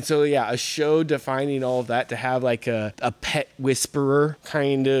them. And so, yeah, a show defining all of that to have like a pet whisperer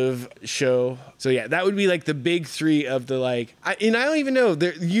kind of show. So yeah, that would be like the big three of the like, and I don't even know.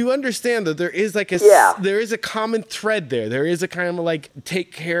 You understand that there is like there is a common thread there. There is a kind of like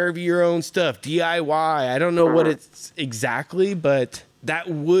take care of your own stuff, DIY. I don't know what it's exactly, but that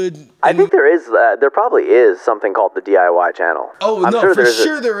would. I think there is. There probably is something called the DIY channel. Oh, I'm no, sure for there's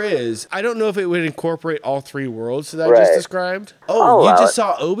sure there is. I don't know if it would incorporate all three worlds that I Right. just described. I'll Oh, you allow just it.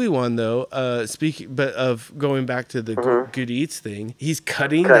 saw Obi-Wan, though, but of going back to the Good Eats thing. He's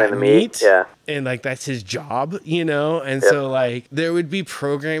cutting that the meat, yeah. and, like, that's his job, you know? And Yep. so, like, there would be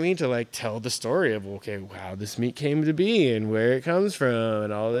programming to, like, tell the story of, okay, how this meat came to be and where it comes from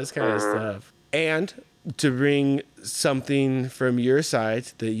and all this kind of stuff. And to bring something from your side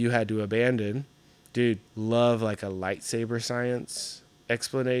that you had to abandon, dude, love like a lightsaber science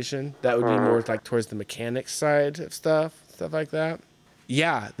explanation. That would be more like towards the mechanics side of stuff like that.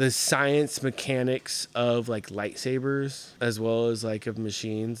 Yeah, the science mechanics of like lightsabers as well as like of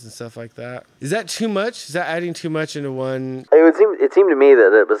machines and stuff like that. Is that too much? Is that adding too much into one? It seemed to me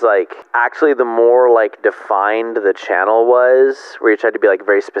that it was like actually the more like defined the channel was, where you tried to be like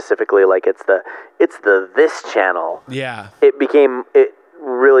very specifically like it's the this channel. Yeah. It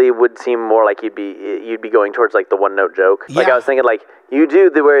really would seem more like you'd be going towards like the one note joke. Like Yeah. I was thinking like you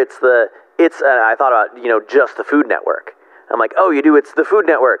do where it's I thought about just the Food Network. I'm like, oh, you do it's the Food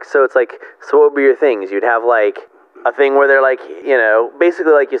Network. So it's like, so what would be your things? You'd have like a thing where they're like,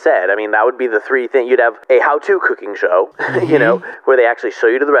 basically like you said, I mean, that would be the three things. You'd have a how-to cooking show, where they actually show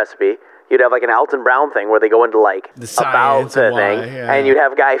you to the recipe. You'd have like an Alton Brown thing where they go into like The about science the and thing, why, yeah. and you'd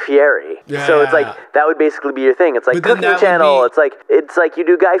have Guy Fieri. So it's like Yeah. that would basically be your thing. It's like But then cooking that would channel. be- It's like you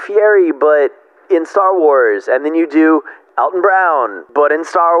do Guy Fieri, but in Star Wars, and then you do Alton Brown, but in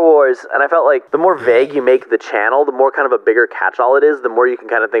Star Wars. And I felt like the more vague you make the channel, the more kind of a bigger catch-all it is, the more you can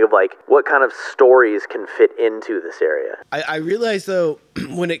kind of think of like what kind of stories can fit into this area. I realize though,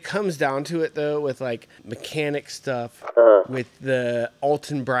 when it comes down to it though, with like mechanic stuff, with the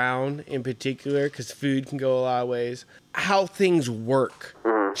Alton Brown in particular, because food can go a lot of ways, how things work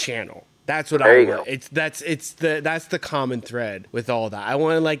channel. That's what There I you want. go. That's the common thread with all that. I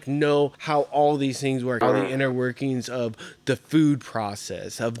want to like know how all these things work, all the inner workings of the food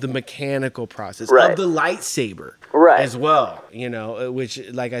process, of the mechanical process, Right. of the lightsaber. Right. As well, which,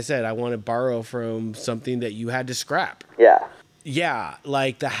 like I said, I want to borrow from something that you had to scrap. Yeah. Yeah,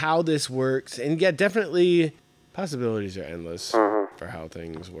 like the how this works, and yeah, definitely possibilities are endless for how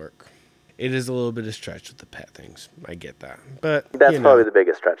things work. It is a little bit of stretch with the pet things. I get that, but That's probably the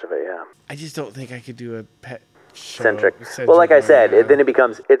biggest stretch of it, yeah. I just don't think I could do a pet show. Centric. Well, like I said, then it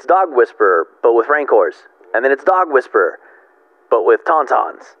becomes, it's Dog Whisperer, but with Rancors. And then it's Dog Whisperer, but with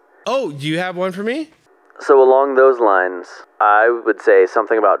Tauntauns. Oh, do you have one for me? So along those lines, I would say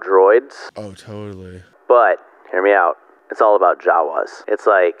something about droids, Oh, totally. but hear me out. It's all about Jawas. It's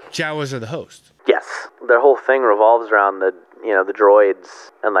like, Jawas are the host. yes, their whole thing revolves around the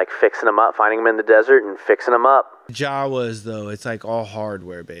droids and like fixing them up, finding them in the desert and fixing them up. Jawas, though, it's like all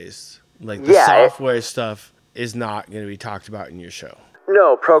hardware based. Like the Yeah, software stuff is not going to be talked about in your show.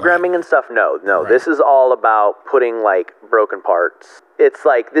 No, programming and stuff, no. Right. This is all about putting like broken parts. It's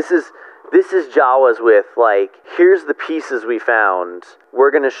like this is Jawas with like, here's the pieces we found.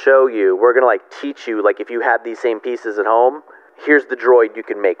 We're gonna show you. We're gonna like teach you. Like if you had these same pieces at home, here's the droid you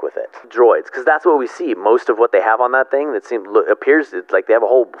can make with it. Droids, because that's what we see. Most of what they have on that thing appears it's like they have a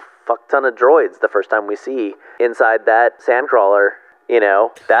whole fuck ton of droids. The first time we see inside that sandcrawler.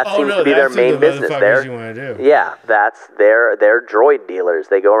 That seems to be their main business. You want to do. Yeah, that's they're droid dealers.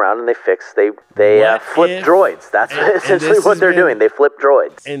 They go around and they fix, they What flip if- droids. That's and essentially this what has they're been- doing. They flip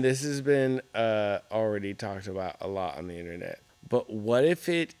droids. And this has been already talked about a lot on the internet. But what if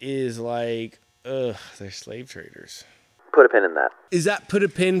it is like, they're slave traders? Put a pin in that. Is that put a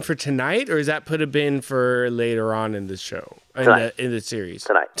pin for tonight, or is that put a pin for later on in the show? Tonight. In the series?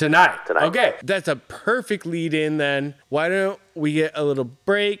 Tonight. Tonight. Tonight. Okay. That's a perfect lead in then. Why don't we get a little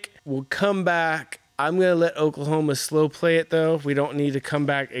break? We'll come back. I'm going to let Oklahoma slow play it, though. We don't need to come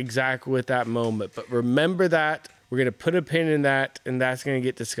back exactly with that moment. But remember that. We're going to put a pin in that, and that's going to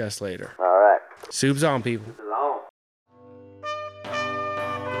get discussed later. All right. Soup's on, people. Long.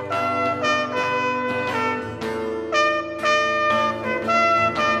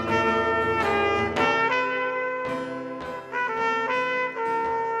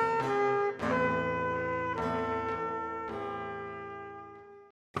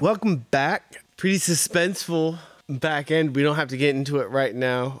 Welcome back. Pretty suspenseful back end. We don't have to get into it right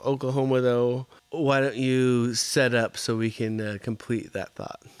now. Oklahoma, though, why don't you set up so we can complete that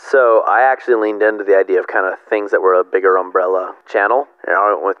thought? So I actually leaned into the idea of kind of things that were a bigger umbrella channel, and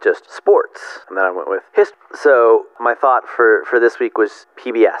I went with just sports, and then I went with history. So my thought for this week was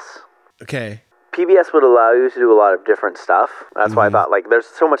PBS. Okay. PBS would allow you to do a lot of different stuff. That's why I thought, like, there's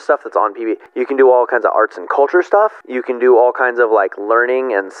so much stuff that's on PBS. You can do all kinds of arts and culture stuff. You can do all kinds of, like,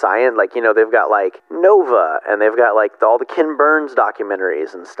 learning and science. Like, you know, they've got, like, Nova, and they've got, like, all the Ken Burns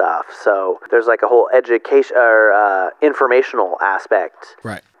documentaries and stuff. So there's, like, a whole education or informational aspect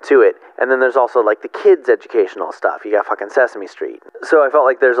Right. to it. And then there's also, like, the kids' educational stuff. You got fucking Sesame Street. So I felt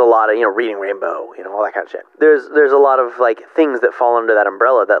like there's a lot of, you know, Reading Rainbow, you know, all that kind of shit. There's a lot of, like, things that fall under that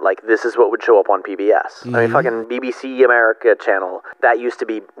umbrella that, like, this is what would show up on PBS. I mean, fucking BBC America channel, that used to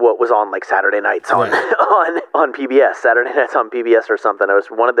be what was on, like, Saturday nights on on PBS. Saturday nights on PBS or something.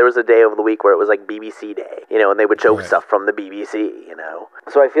 There was a day of the week where it was, like, BBC Day, you know, and they would show stuff from the BBC, you know.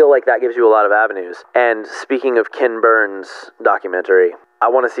 So I feel like that gives you a lot of avenues. And speaking of Ken Burns' documentary, I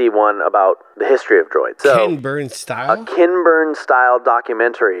want to see one about the history of droids. So, Ken Burns style? a Ken Burns style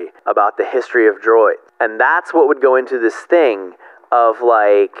documentary about the history of droids. And that's what would go into this thing of,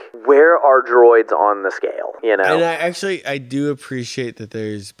 like, where are droids on the scale, you know? And I do appreciate that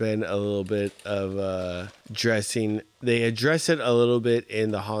there's been a little bit of dressing. They address it a little bit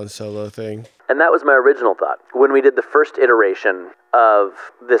in the Han Solo thing. And that was my original thought. When we did the first iteration of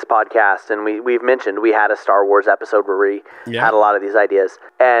this podcast, and we've mentioned we had a Star Wars episode where we had a lot of these ideas.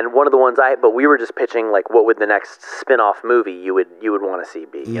 And one of the ones but we were just pitching, like, what would the next spin-off movie you would want to see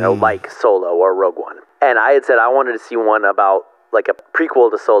be, you know, like Solo or Rogue One. And I had said I wanted to see one about, like, a prequel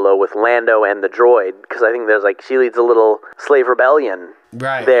to Solo with Lando and the droid, because I think there's, like, she leads a little slave rebellion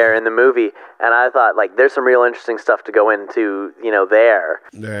there in the movie, and I thought, like, there's some real interesting stuff to go into, you know, there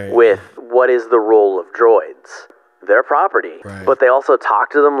with what is the role of droids. Their property, but they also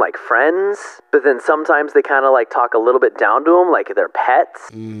talk to them like friends, but then sometimes they kind of, like, talk a little bit down to them like they're pets.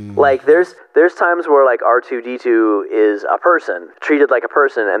 Like, there's times where, like, R2-D2 is a person, treated like a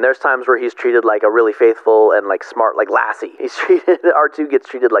person, and there's times where he's treated like a really faithful and, like, smart, like Lassie. R2 gets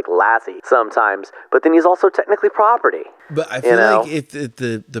treated like Lassie sometimes, but then he's also technically property. But I feel like if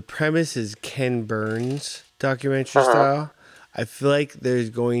the premise is Ken Burns documentary style, I feel like there's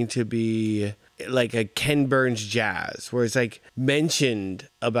going to be like a Ken Burns jazz, where it's, like, mentioned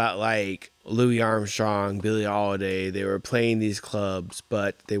about, like, Louis Armstrong, Billie Holiday. They were playing these clubs,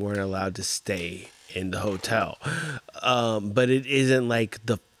 but they weren't allowed to stay in the hotel. But it isn't, like,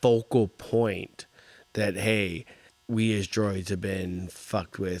 the focal point that, hey, we as droids have been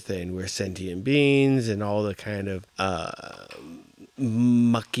fucked with and we're sentient beings, and all the kind of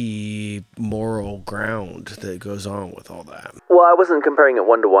mucky moral ground that goes on with all that. Well, I wasn't comparing it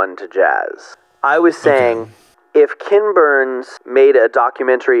one-to-one to jazz. I was saying, if Ken Burns made a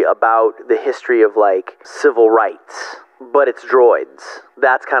documentary about the history of, like, civil rights, but it's droids,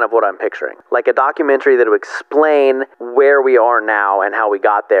 that's kind of what I'm picturing. Like, a documentary that would explain where we are now and how we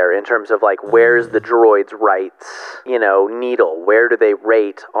got there, in terms of, like, where's the droids' rights, you know, needle, where do they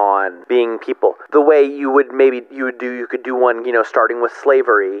rate on being people? The way you could do one, you know, starting with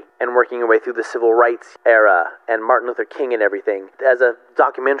slavery and working your way through the civil rights era and Martin Luther King and everything, as a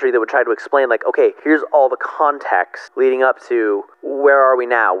documentary that would try to explain, like, okay, here's all the context leading up to where are we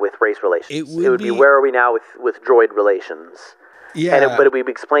now with race relations. It would be where are we now with droid relations. Yeah. But it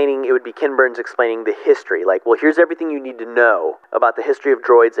would be Ken Burns explaining the history. Like, well, here's everything you need to know about the history of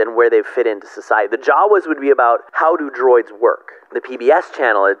droids and where they've fit into society. The Jawas would be about how do droids work. The PBS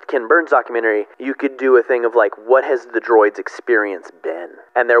channel, a Ken Burns documentary, you could do a thing of, like, what has the droids' experience been?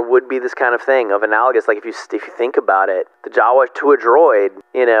 And there would be this kind of thing of analogous, like, if you think about it, the Jawa to a droid,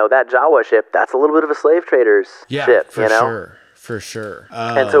 you know, that Jawa ship, that's a little bit of a slave trader's ship, you know? For sure.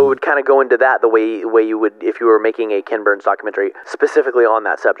 And so it would kind of go into that the way you would if you were making a Ken Burns documentary specifically on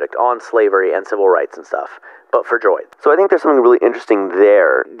that subject, on slavery and civil rights and stuff, but for droids. So I think there's something really interesting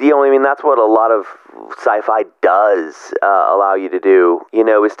there. That's what a lot of sci-fi does allow you to do, you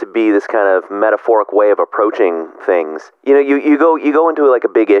know, is to be this kind of metaphoric way of approaching things. You know, you go into, like, a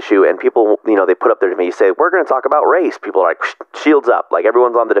big issue, and people, you know, they put up there to me, you say, we're going to talk about race. People are like, shields up. Like,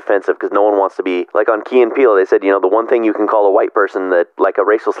 everyone's on the defensive because no one wants to be, like, on Key and Peele, they said, you know, the one thing you can call a white person that, like, a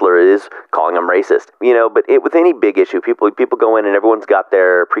racial slur is calling them racist. You know, but with any big issue, people go in and everyone's got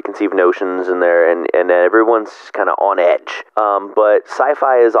their preconceived notions and everyone's kind of on edge. But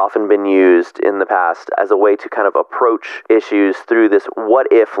sci-fi has often been used in the past as a way to kind of approach issues through this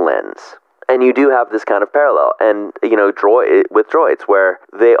what-if lens. And you do have this kind of parallel. And, with droids, where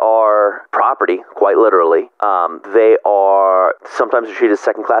they are property, quite literally. They are sometimes they're treated as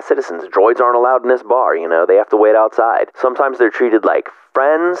second-class citizens. Droids aren't allowed in this bar, they have to wait outside. Sometimes they're treated like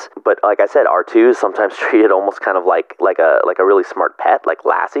friends, but like I said, R2 is sometimes treated almost kind of like a really smart pet, like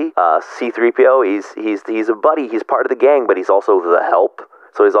Lassie. C-3PO, he's a buddy, he's part of the gang, but he's also the help.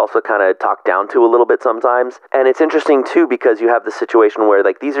 So he's also kind of talked down to a little bit sometimes. And it's interesting, too, because you have the situation where,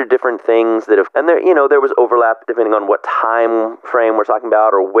 like, these are different things that have... And there was overlap depending on what time frame we're talking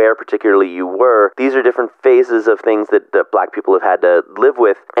about or where particularly you were. These are different phases of things that black people have had to live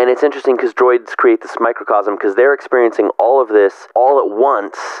with. And it's interesting because droids create this microcosm because they're experiencing all of this all at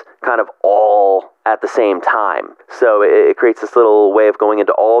once, kind of all at the same time. So it creates this little way of going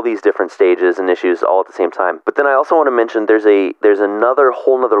into all these different stages and issues all at the same time. But then I also want to mention there's another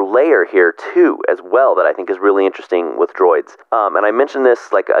whole nother layer here too as well that I think is really interesting with droids. And I mentioned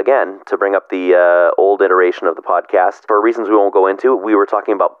this, like, again, to bring up the old iteration of the podcast. For reasons we won't go into, we were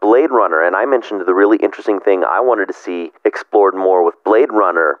talking about Blade Runner, and I mentioned the really interesting thing I wanted to see explored more with Blade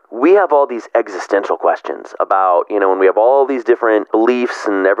Runner. We have all these existential questions about, when we have all these different beliefs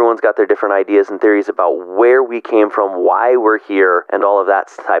and everyone's got their different ideas and theories about where we came from, why we're here, and all of that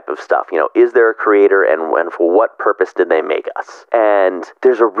type of stuff. Is there a creator, and for what purpose did they make us? And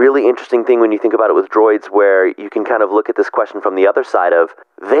there's a really interesting thing when you think about it with droids where you can kind of look at this question from the other side of,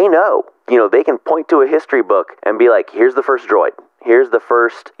 they know. They can point to a history book and be like, here's the first droid. Here's the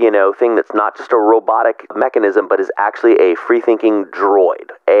first, thing that's not just a robotic mechanism, but is actually a free-thinking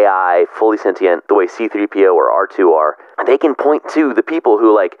droid. AI, fully sentient, the way C-3PO or R2 are. They can point to the people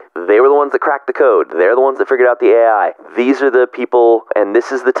who, they were the ones that cracked the code. They're the ones that figured out the AI. These are the people, and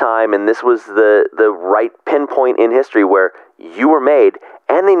this is the time, and this was the right pinpoint in history where you were made,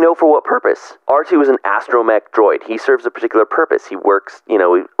 and they know for what purpose. R2 is an astromech droid. He serves a particular purpose. He works,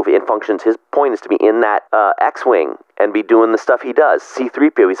 in functions. His point is to be in that X-Wing and be doing the stuff he does.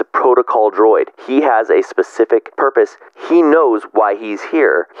 C-3PO, he's a protocol droid. He has a specific purpose. He knows why he's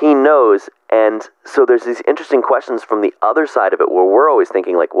here. He knows, and so there's these interesting questions from the other side of it where we're always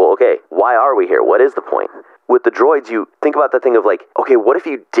thinking well, okay, why are we here? What is the point? With the droids, you think about that thing of okay, what if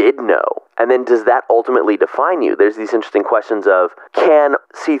you did know? And then does that ultimately define you? There's these interesting questions of, can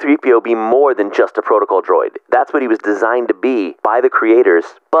C-3PO be more than just a protocol droid? That's what he was designed to be by the creators.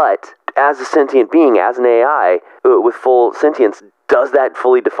 But as a sentient being, as an AI with full sentience, does that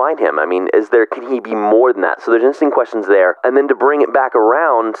fully define him? I mean, can he be more than that? So there's interesting questions there. And then to bring it back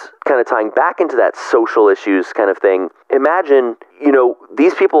around, kind of tying back into that social issues kind of thing, imagine,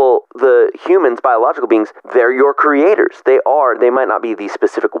 these people, the humans, biological beings, they're your creators. They might not be the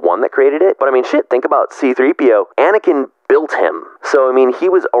specific one that created it, but I mean, think about C-3PO. Anakin built him. So, I mean, he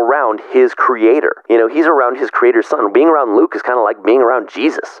was around his creator. He's around his creator's son. Being around Luke is kind of like being around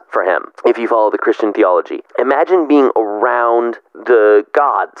Jesus for him, if you follow the Christian theology. Imagine being around the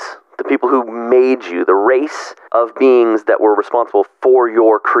gods, the people who made you, the race of beings that were responsible for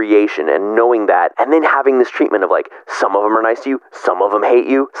your creation, and knowing that, and then having this treatment of some of them are nice to you, some of them hate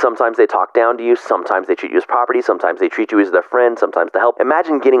you, sometimes they talk down to you, sometimes they treat you as property, sometimes they treat you as their friend, sometimes to help.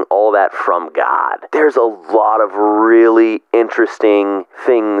 Imagine getting all that from God. There's a lot of really interesting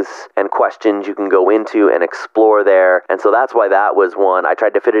things and questions you can go into and explore there, and so that's why that was one. I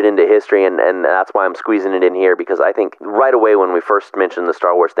tried to fit it into history, and that's why I'm squeezing it in here, because I think right away when we first mentioned the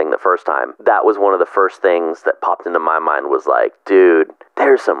Star Wars thing the first time, that was one of the first things that popped into my mind was dude,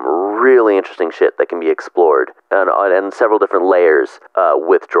 there's some really interesting shit that can be explored and several different layers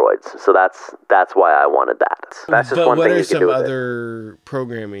with droids. So that's why I wanted that. That's just one thing you can do with it. What are some other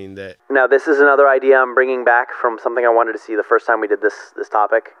programming that... Now, this is another idea I'm bringing back from something I wanted to see the first time we did this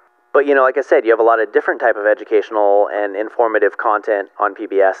topic. But, like I said, you have a lot of different type of educational and informative content on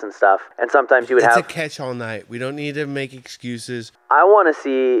PBS and stuff. And sometimes you would have... It's a catch-all night. We don't need to make excuses. I want to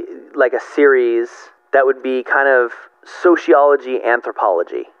see, a series that would be kind of sociology,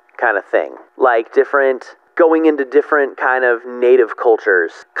 anthropology kind of thing. Going into different kind of native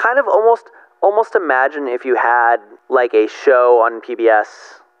cultures. Kind of almost imagine if you had, a show on PBS,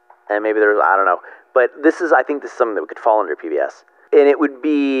 and maybe there's, I don't know. But I think this is something that could fall under PBS. And it would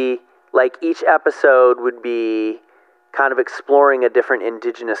be, each episode would be kind of exploring a different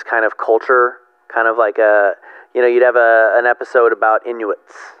indigenous kind of culture, kind of you'd have an episode about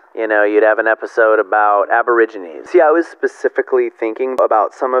Inuits, you'd have an episode about Aborigines. See, I was specifically thinking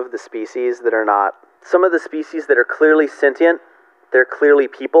about some of the species that are clearly sentient, they're clearly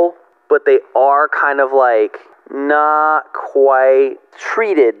people, but they are kind of not quite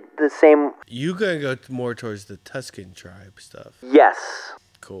treated the same. You gonna go more towards the Tuscan tribe stuff. Yes.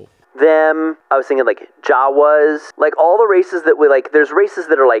 Cool. them. I was thinking like Jawas, like all the races that we like. There's races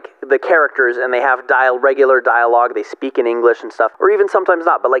that are like the characters and they have regular dialogue. They speak in English and stuff, or even sometimes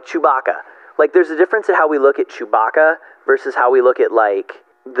not. But like Chewbacca, like there's a difference in how we look at Chewbacca versus how we look at like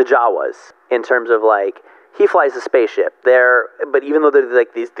the Jawas in terms of like he flies a spaceship there, but even though they're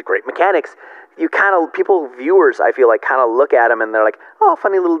like the great mechanics, you kind of viewers I feel like kind of look at them and they're like, oh,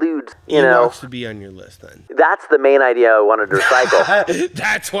 funny little dudes, you know. Ewoks to be on your list then. That's the main idea I wanted to recycle.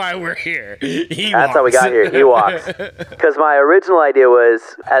 That's why we're here. Ewoks. That's how we got here, Ewoks. Because my original idea was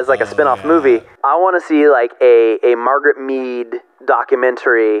as like a spin-off movie. I want to see like a Margaret Mead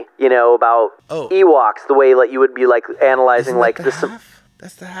documentary, you know, about Ewoks, the way like you would be like analyzing like the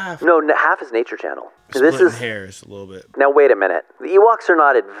That's the half. No, half is Nature Channel. Splitting hairs a little bit. Now wait a minute. The Ewoks are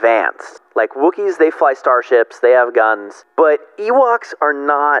not advanced. Like Wookiees, they fly starships, they have guns, but Ewoks are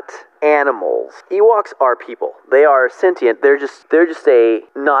not animals. Ewoks are people. They are sentient. They're just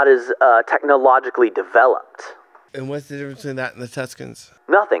not as technologically developed. And what's the difference between that and the Tuscans?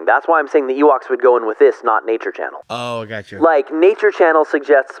 Nothing. That's why I'm saying the Ewoks would go in with this, not Nature Channel. Oh, I got you. Like, Nature Channel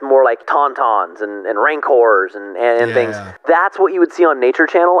suggests more like Tauntauns and Rancors and things. Yeah. That's what you would see on Nature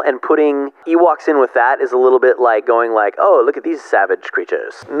Channel, and putting Ewoks in with that is a little bit like going like, oh, look at these savage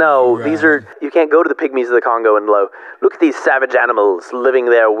creatures. No, these are, you can't go to the pygmies of the Congo and look at these savage animals living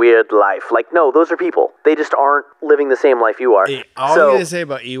their weird life. Like, no, those are people. They just aren't living the same life you are. Hey, all I'm going to say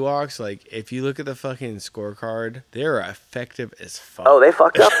about Ewoks, like, if you look at the fucking scorecard, they're effective as fuck. Oh, they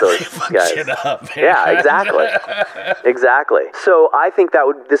fucked up those guys. Shit up, man. Yeah, exactly. Exactly. So I think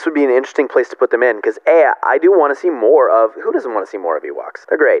this would be an interesting place to put them in because I do want to see more of, who doesn't want to see more of Ewoks?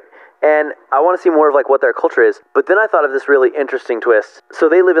 They're great. And I want to see more of like what their culture is. But then I thought of this really interesting twist. So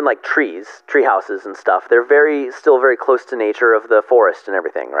they live in like trees, tree houses and stuff. They're still very close to nature of the forest and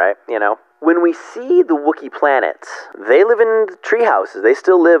everything, right? You know? When we see the Wookiee planets, they live in tree houses. They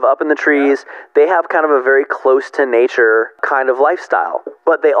still live up in the trees. They have kind of a very close to nature kind of lifestyle.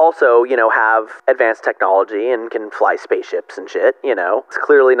 But they also, you know, have advanced technology and can fly spaceships and shit, you know. It's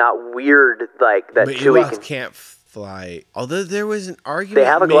clearly not weird like that. But Chewie can't fly. Although there was an argument they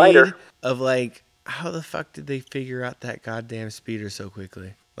have a glider. of like, how the fuck did they figure out that goddamn speeder so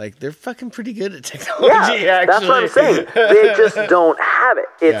quickly? Like, they're fucking pretty good at technology, yeah, actually. That's what I'm saying. They just don't have it.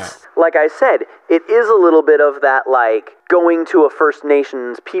 It's, like I said, it is a little bit of that, like, going to a First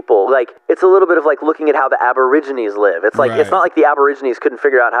Nations people. Like, it's a little bit of, like, looking at how the Aborigines live. It's like, It's not like the Aborigines couldn't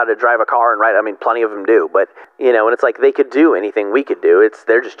figure out how to drive a car and ride. I mean, plenty of them do. But, you know, and it's like they could do anything we could do.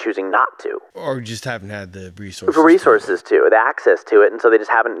 They're just choosing not to. Or just haven't had the resources. The access to it. And so they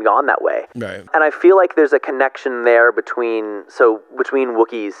just haven't gone that way. Right. And I feel like there's a connection there between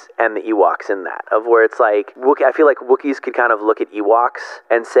Wookiees and the Ewoks in that, of where it's like, I feel like Wookiees could kind of look at Ewoks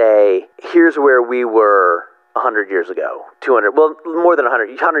and say, here's where we were 100 years ago, 200, well, more than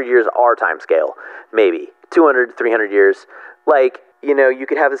 100 years our time scale, maybe, 200, 300 years. Like, you know, you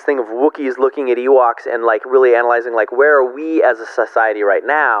could have this thing of Wookiees looking at Ewoks and, like, really analyzing, like, where are we as a society right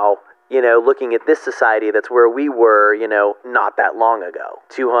now, you know, looking at this society that's where we were, you know, not that long ago.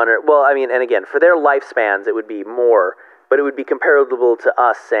 200, well, I mean, and again, for their lifespans, it would be more, but it would be comparable to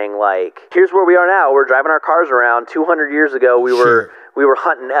us saying, like, here's where we are now. We're driving our cars around. 200 years ago, we were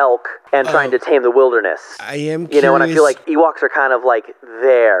hunting elk and trying to tame the wilderness. I am curious. You know, and I feel like Ewoks are kind of like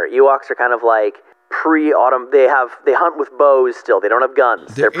there. Ewoks are kind of like pre-autumn. They hunt with bows still. They don't have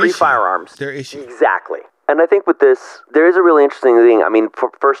guns. They're pre-firearms. They're issue. Exactly. And I think with this, there is a really interesting thing. I mean,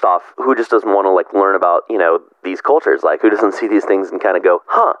 first off, who just doesn't want to, like, learn about, you know, these cultures? Like, who doesn't see these things and kind of go,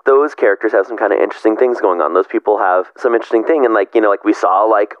 huh, those characters have some kind of interesting things going on. Those people have some interesting thing. And, like, you know, like we saw,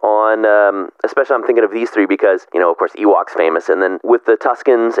 like, on, especially I'm thinking of these three because, you know, of course, Ewok's famous. And then with the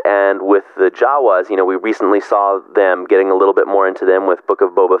Tuscans and with the Jawas, you know, we recently saw them getting a little bit more into them with Book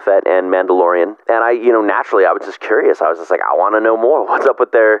of Boba Fett and Mandalorian. And I, you know, naturally, I was just curious. I was just like, I want to know more. What's up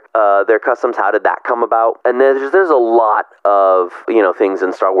with their customs? How did that come about? And there's a lot of, you know, things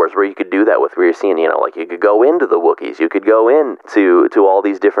in Star Wars where you could do that with, where you're seeing, you know, like you could go into the Wookiees, you could go into all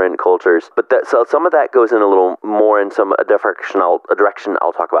these different cultures, but so some of that goes in a little more in a direction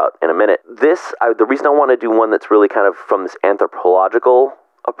I'll talk about in a minute. The reason I want to do one that's really kind of from this anthropological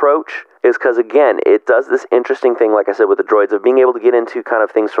approach is because, again, it does this interesting thing, like I said, with the droids, of being able to get into kind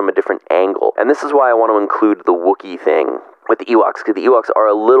of things from a different angle. And this is why I want to include the Wookiee thing, with the Ewoks, because the Ewoks are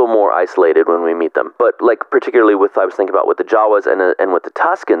a little more isolated when we meet them. But like particularly with, I was thinking about with the Jawas and with the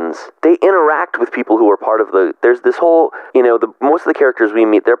Tuskens, they interact with people who are part of there's this whole, most of the characters we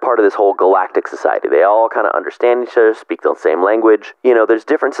meet, they're part of this whole galactic society. They all kind of understand each other, speak the same language. There's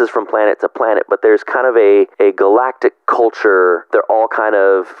differences from planet to planet, but there's kind of a galactic culture they're all kind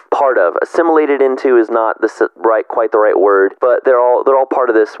of part of. Assimilated into is not quite the right word, but they're all part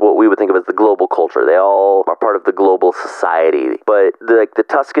of this, what we would think of as the global culture. They all are part of the global society. But the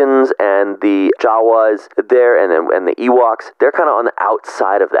Tuskens and the Jawas there, and the Ewoks, they're kind of on the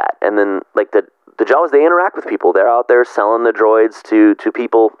outside of that. And then like the Jawas, they interact with people. They're out there selling the droids to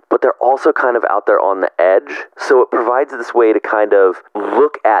people, but they're also kind of out there on the edge. So it provides this way to kind of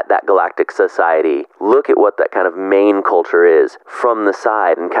look at that galactic society, look at what that kind of main culture is from the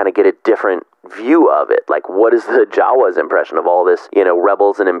side, and kind of get a different view of it. Like, what is the Jawa's impression of all this,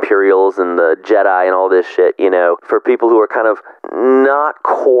 rebels and Imperials and the Jedi and all this shit, for people who are kind of not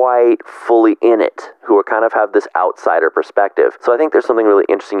quite fully in it, who are kind of have this outsider perspective. So I think there's something really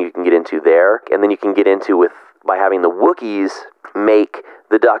interesting you can get into there, and then you can get into by having the Wookiees make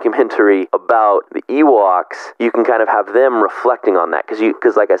the documentary about the Ewoks. You can kind of have them reflecting on that,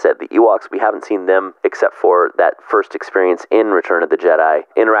 because like I said, the Ewoks, we haven't seen them except for that first experience in Return of the Jedi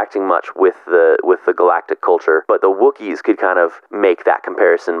interacting much with the galactic culture. But the Wookiees could kind of make that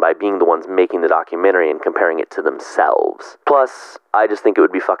comparison by being the ones making the documentary and comparing it to themselves. Plus, I just think it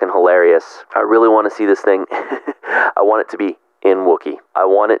would be fucking hilarious. I really want to see this thing. I want it to be in Wookiee. I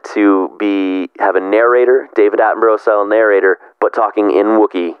want it to have a narrator, David Attenborough style narrator, but talking in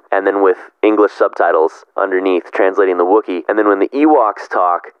Wookiee, and then with English subtitles underneath translating the Wookiee. And then when the Ewoks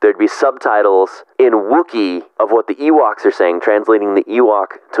talk, there'd be subtitles in Wookiee of what the Ewoks are saying, translating the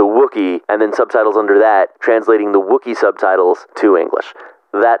Ewok to Wookiee, and then subtitles under that, translating the Wookiee subtitles to English.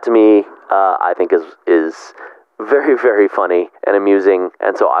 That to me, I think is very, very funny and amusing,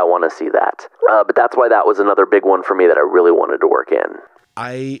 and so I want to see that. But that's why that was another big one for me that I really wanted to work in.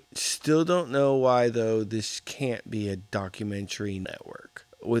 I still don't know why, though, this can't be a documentary network.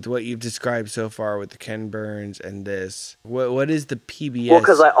 With what you've described so far with the Ken Burns and this, what is the PBS? Well,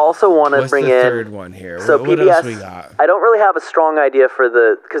 because I also want to bring in... What's the third one here? So what PBS, else we got? I don't really have a strong idea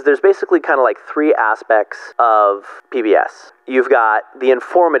because there's basically kind of like three aspects of PBS. You've got the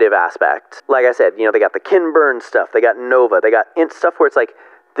informative aspect. Like I said, they got the Ken Burns stuff, they got Nova, they got stuff where it's like,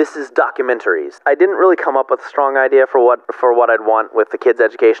 this is documentaries. I didn't really come up with a strong idea for what I'd want with the kids'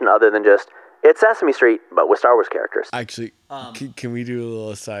 education other than just, it's Sesame Street, but with Star Wars characters. Actually, can we do a little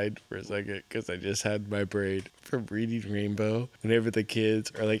aside for a second? Because I just had my brain from reading Rainbow. Whenever the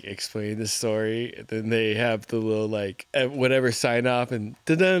kids are like explaining the story, and then they have the little like whatever sign off and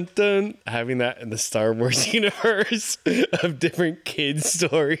dun dun, having that in the Star Wars universe of different kids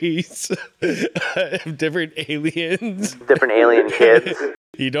stories, of different aliens, different alien kids.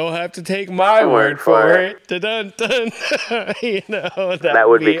 You don't have to take my word for it. Dun dun. That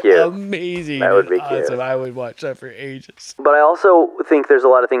would be cute. Amazing. That would be awesome. cute. I would watch that for ages. But I also think there's a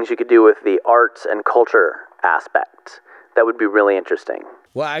lot of things you could do with the arts and culture aspect that would be really interesting.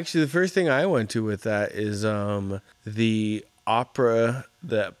 Well, actually, the first thing I went to with that is the opera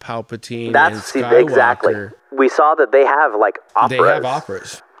that Palpatine and Skywalker. Exactly. We saw that they have like operas. They have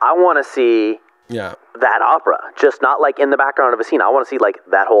operas. I want to see that opera, just not like in the background of a scene. I want to see like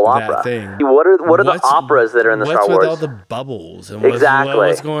that whole opera. That thing. What are the operas that are in the Star Wars? What's with all the bubbles and exactly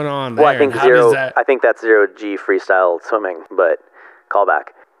what's going on there? Well, I think that's Zero G freestyle swimming, but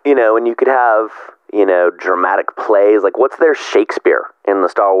callback. And you could have dramatic plays. Like, what's their Shakespeare in the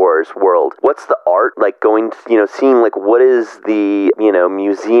Star Wars world? What's the art? Like, going, seeing, like, what is the,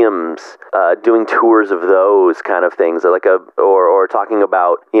 museums, doing tours of those kind of things, or talking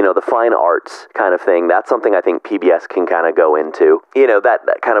about, the fine arts kind of thing. That's something I think PBS can kind of go into,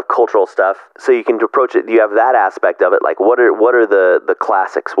 that kind of cultural stuff. So you can approach it, you have that aspect of it, like, what are the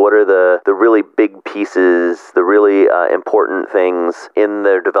classics? What are the really big pieces, the really important things in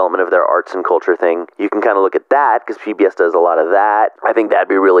their development of their arts and culture thing? You can kind of look at that, because PBS does a lot of that. I think that'd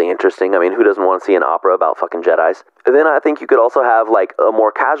be really interesting. I mean, who doesn't want to see an opera about fucking Jedis? And then I think you could also have, like, a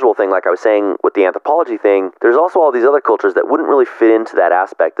more casual thing, like I was saying with the anthropology thing. There's also all these other cultures that wouldn't really fit into that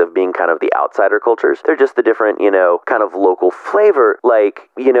aspect of being kind of the outsider cultures. They're just the different, kind of local flavor. Like,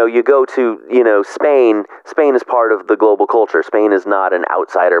 you go to, Spain. Spain is part of the global culture. Spain is not an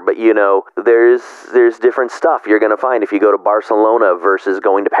outsider, but, there's different stuff you're going to find if you go to Barcelona versus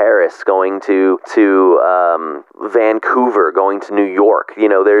going to Paris, going to Vancouver, going to New York.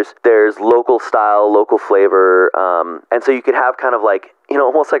 There's local style, local flavor, and so you could have kind of like,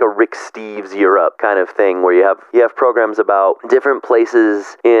 almost like a Rick Steves Europe kind of thing, where you have programs about different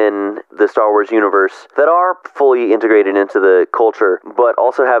places in the Star Wars universe that are fully integrated into the culture, but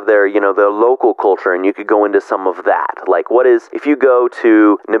also have their local culture, and you could go into some of that. Like, if you go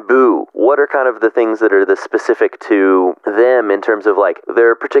to Naboo, what are kind of the things that are the specific to them in terms of like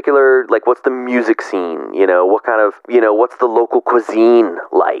their particular, like, what's the music scene, what kind of, what's the local cuisine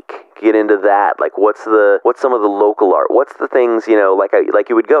like? Get into that. Like, what's some of the local art? What's the things, like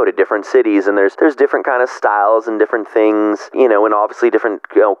you would go to different cities, and there's different kind of styles and different things, and obviously different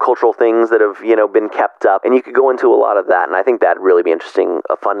cultural things that have been kept up, and you could go into a lot of that. And I think that'd really be interesting,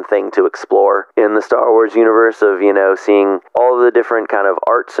 a fun thing to explore in the Star Wars universe of seeing all of the different kind of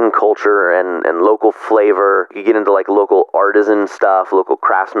arts and culture and local flavor. You get into like local artisan stuff, local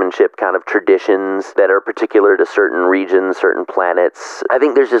craftsmanship kind of traditions that are particular to certain regions, certain planets. I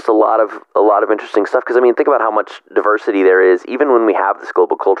think there's just a lot of interesting stuff, because think about how much diversity there is. Even when we have this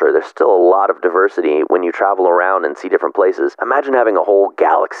global culture, there's still a lot of diversity when you travel around and see different places. Imagine having a whole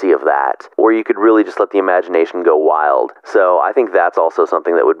galaxy of that, where you could really just let the imagination go wild. So I think that's also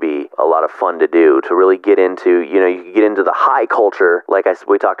something that would be a lot of fun to do, to really get into, you could get into the high culture, like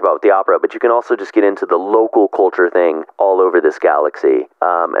we talked about with the opera, but you can also just get into the local culture thing all over this galaxy.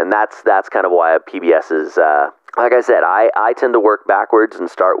 And that's kind of why PBS is, like I said, I tend to work backwards and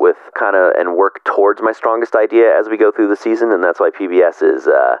start with and work towards my strongest idea as we go through the season, and that's why PBS is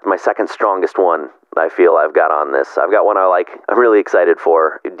my second strongest one. I feel I've got on this. I've got one I'm really excited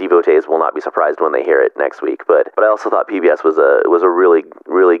for. Devotees will not be surprised when they hear it next week, but I also thought PBS was a really,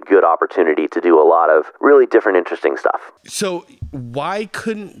 really good opportunity to do a lot of really different, interesting stuff. So why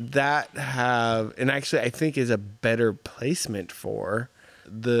couldn't that have, and actually I think is a better placement for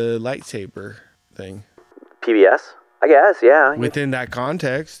the lightsaber thing? PBS? I guess, yeah. Within that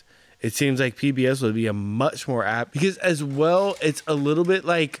context, it seems like PBS would be a much more apt, because as well, it's a little bit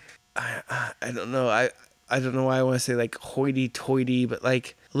like, I don't know, I don't know why I want to say like hoity-toity, but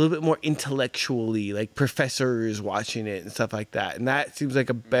like a little bit more intellectually, like professors watching it and stuff like that. And that seems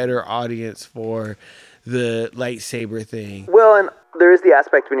like a better audience for the lightsaber thing. Well, and there is the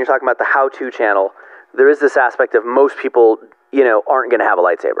aspect when you're talking about the how-to channel, there is this aspect of most people, aren't going to have a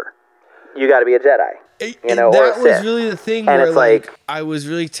lightsaber. You got to be a Jedi. That was really the thing, and where it's like I was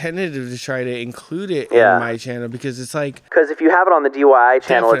really tentative to try to include it in my channel, because it's like, because if you have it on the DIY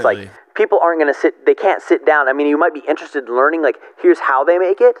channel, It's like people aren't going to they can't sit down. You might be interested in learning, like, here's how they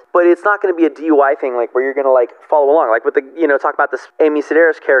make it, but it's not going to be a DIY thing, like, where you're going to, like, follow along. Like, with the, talk about this Amy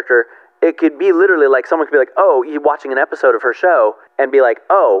Sedaris character, it could be literally, like, someone could be like, oh, you're watching an episode of her show, and be like,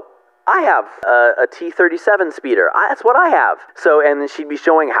 oh, I have a T-37 speeder. That's what I have. So, and then she'd be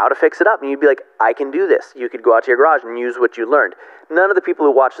showing how to fix it up, and you'd be like, I can do this. You could go out to your garage and use what you learned. None of the people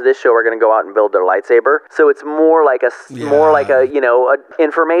who watch this show are going to go out and build their lightsaber. So it's more like a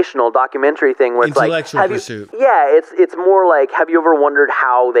informational documentary thing where it's like, intellectual pursuit. It's more like, have you ever wondered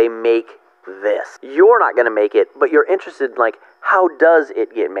how they make this? You're not going to make it, but you're interested in, like, how does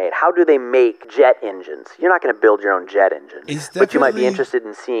it get made? How do they make jet engines? You're not going to build your own jet engine, but you might be interested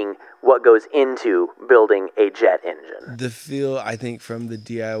in seeing what goes into building a jet engine. The feel, I think, from the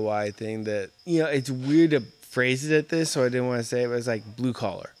DIY thing that, it's weird to phrase it at this, so I didn't want to say it, but it's like blue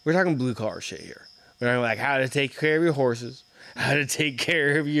collar. We're talking blue collar shit here. We're talking like how to take care of your horses, how to take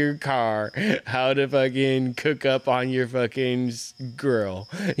care of your car, how to fucking cook up on your fucking grill.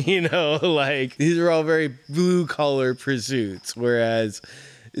 Like, these are all very blue collar pursuits, whereas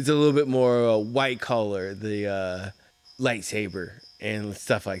it's a little bit more white collar, the lightsaber and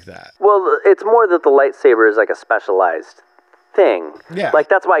stuff like that. Well, it's more that the lightsaber is like a specialized thing. Yeah. Like,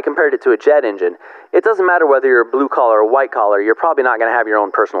 that's why I compared it to a jet engine. It doesn't matter whether you're blue collar or white collar, you're probably not going to have your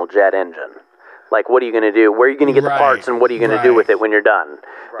own personal jet engine. Like, what are you going to do? Where are you going to get the parts, and what are you going to do with it when you're done?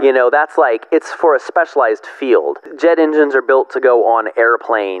 Right. That's like, it's for a specialized field. Jet engines are built to go on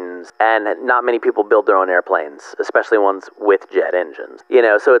airplanes, and not many people build their own airplanes, especially ones with jet engines.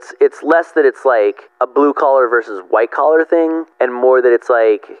 So it's less that it's like a blue collar versus white collar thing, and more that it's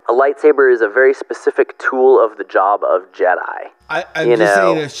like a lightsaber is a very specific tool of the job of Jedi. I'm just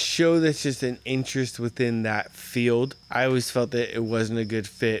saying, a show that's just an interest within that field. I always felt that it wasn't a good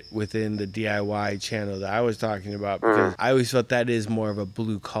fit within the DIY channel that I was talking about, because I always felt that is more of a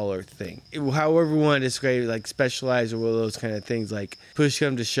blue collar thing. However we want to describe it, like specialized or one of those kind of things, like push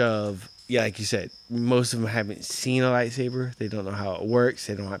come to shove. Yeah, like you said, most of them haven't seen a lightsaber. They don't know how it works.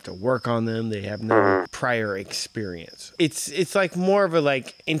 They don't have to work on them. They have no prior experience. It's like more of a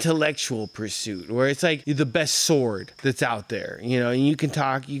like intellectual pursuit, where it's like the best sword that's out there, and you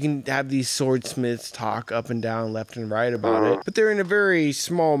can have these swordsmiths talk up and down, left and right about it, but they're in a very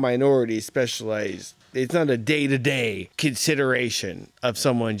small minority specialized It's not a day-to-day consideration of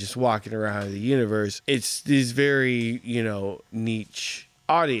someone just walking around the universe. It's this very, niche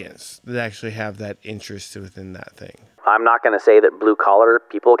audience that actually have that interest within that thing. I'm not going to say that blue-collar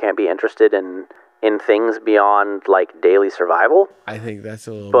people can't be interested in things beyond, like, daily survival. I think that's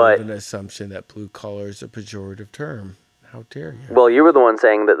a little bit of an assumption that blue collar is a pejorative term. How dare you? Well, you were the one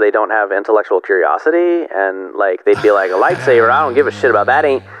saying that they don't have intellectual curiosity, and, like, they'd be like, a lightsaber, I don't give a shit about that.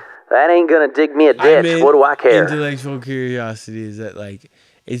 That ain't going to dig me a ditch. What do I care? Intellectual curiosity is that, like,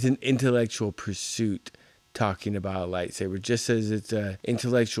 it's an intellectual pursuit talking about a lightsaber, just as it's an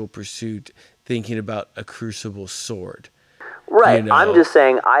intellectual pursuit thinking about a crucible sword. Right. I'm just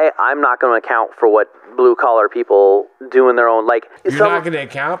saying I'm not going to account for what blue-collar people do in their own, like... You're not going to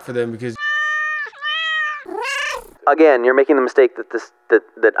account for them because... Again, you're making the mistake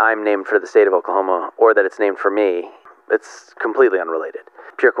that I'm named for the state of Oklahoma, or that it's named for me. It's completely unrelated.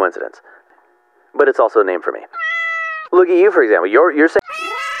 Pure coincidence. But it's also named for me. Look at you, for example. You're saying...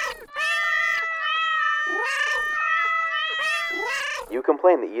 You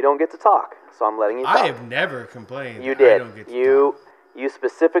complain that you don't get to talk, so I'm letting you talk. I have never complained. You did. I don't get to talk. You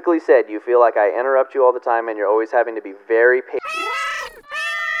specifically said you feel like I interrupt you all the time and you're always having to be very patient.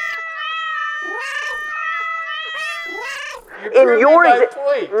 In your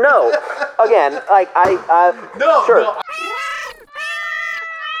point. No. Again, like No, sure. no.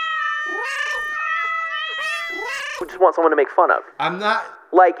 We just want someone to make fun of. I'm not...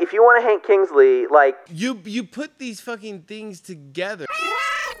 Like, if you want to Hank Kingsley, like... You put these fucking things together.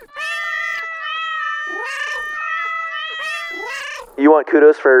 You want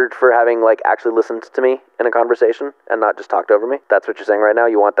kudos for having, like, actually listened to me in a conversation and not just talked over me? That's what you're saying right now?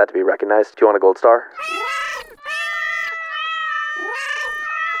 You want that to be recognized? Do you want a gold star?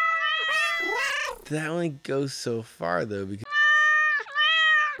 That only goes so far, though, because...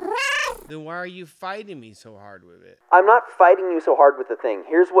 Then why are you fighting me so hard with it? I'm not fighting you so hard with the thing.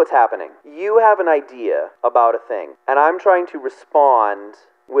 Here's what's happening. You have an idea about a thing, and I'm trying to respond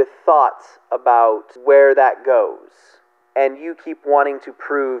with thoughts about where that goes. And you keep wanting to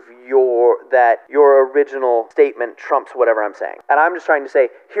prove that your original statement trumps whatever I'm saying. And I'm just trying to say,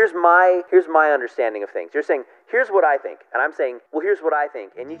 here's my understanding of things. You're saying, here's what I think. And I'm saying, well, here's what I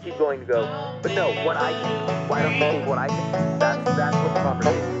think. And you keep going to go, but no, what I think. Why don't you think what I think? That's what the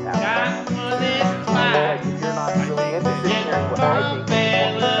conversation is happening. Like, if you're not really interested in hearing what I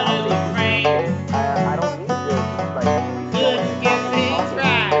think, you want to validate it. I don't need to, like,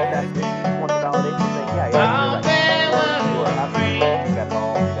 that's it. You just want the validation of saying, yeah, you're right.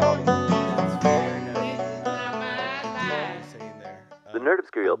 The Nerd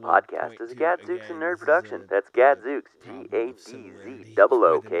Obscurial Podcast is a Gadzooks and Nerd production. That's Gadzooks,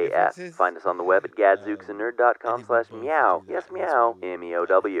 GADZOOKS. Find us on the web at gadzooksandsnerd.com/meow. Yes, meow.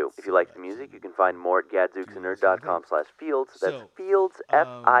 MEOW. If you like the music, you can find more at gadzooksandsnerd.com/fields. That's Fields,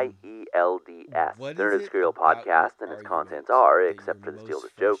 FIELDS. The Nerd Obscurial Podcast and its contents are, except for the Steal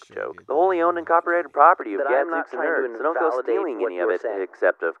This Joke, the wholly owned and copyrighted property of Gadzooks and Nerds. So don't go stealing any of it,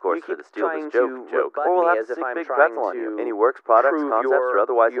 except, of course, for the Steal This Joke, or we'll have to stick big pretzel on you. Any works, products, concepts, or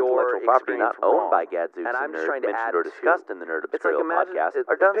otherwise intellectual property not owned by Gadzooks and Nerds mentioned or discussed in the Nerd Obscurial Podcast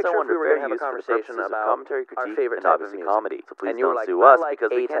are done so under fair use for the purposes of commentary, critique, and obviously comedy. So please don't sue us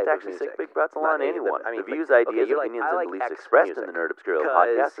because we can't actually stick big pretzel on anyone. The views, ideas, opinions, and beliefs expressed in the Nerd Obscurial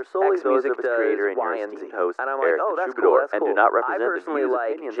Podcast are solely those of its creator and your esteemed host, Eric the Troubadour, and do not represent the views,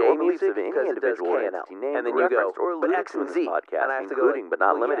 opinions, or beliefs of any individual entity named, referenced, or alluded to in this podcast, including but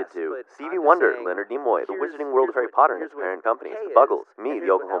not limited to Stevie Wonder, Leonard Nimoy, The Wizarding World of Harry Potter and its parent companies, The Buggles, me,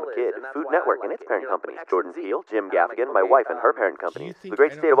 the Oklahoma Kid, Food Network and its parent companies, Jordan Peele, Jim Gaffigan, my wife and her parent companies, the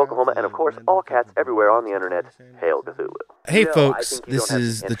great state of Oklahoma, and of course, all cats everywhere on the internet. Hail Cthulhu. Hey folks, this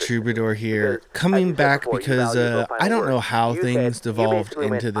is the Troubadour here, coming back because I don't know how things devolved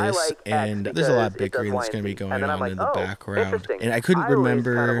into this, and there's a lot of bickering that's going to be going on in the background, and I couldn't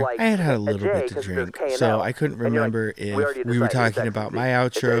remember, I had a little bit to drink, so I couldn't remember if we were talking about my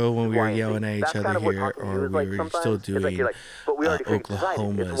outro when we were yelling at each other here, or we were still doing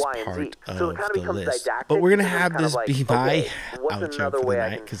Oklahoma's part of the list. But we're going to have this be my outro for the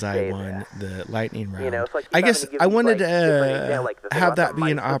night because I won the lightning round. I guess I wanted to have that be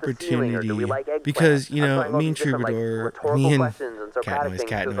an opportunity because, me and Troubadour, me and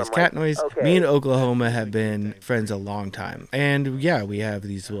Cat Noise, me and Oklahoma have been friends a long time. And yeah, we have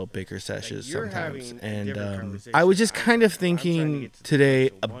these little bicker sessions sometimes. And I was just kind of thinking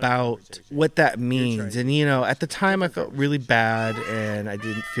today about what that means. And, at the time I felt really bad and I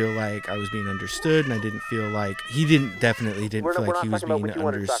didn't feel like I was being understood, and I didn't feel like he definitely didn't feel like he was being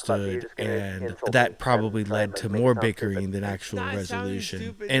understood, and that probably led to more bickering than actual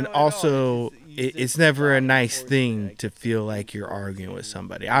resolution. And also, it's never a nice thing to feel like you're arguing with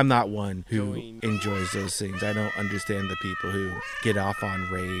somebody. I'm not one who enjoys those things. I don't understand the people who get off on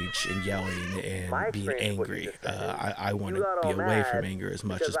rage and yelling and being angry. I want to be away from anger as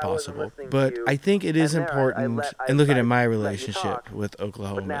much as possible. But I think it is important, and looking at my relationship with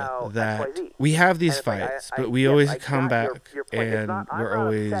Oklahoma, that we have these fights, but we always come back and we're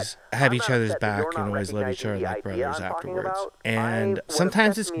always have each other's back and always love each other like brothers afterwards. And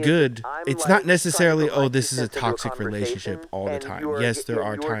sometimes it's good. It's not necessarily, oh, this is a toxic relationship all the time. Yes, there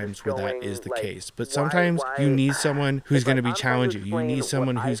are times where that is the case, but sometimes you need someone who's going to be challenging you. You need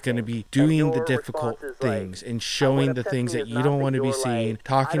someone who's going to be doing the difficult things and showing the things that you don't want to be seeing,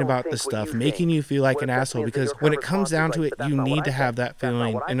 talking about the stuff, making you feel like an asshole, because when it comes down to it, you need to have that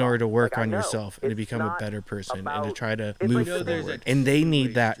feeling in order to work on yourself and to become a better person and to try to move forward. And they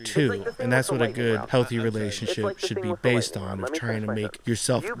need that too. And that's what a good, healthy relationship should be based on, of trying to make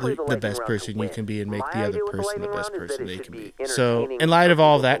yourself the best person you can be and make the other person the best person they can be. So in light of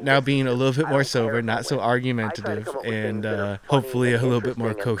all that, now being a little bit more sober, not so argumentative, and hopefully a little bit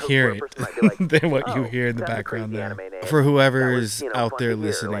more coherent than what you hear in the background there. For whoever's out there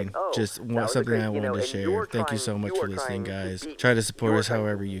listening, just something I wanted to share. Thank you so much for listening, guys. Try to support us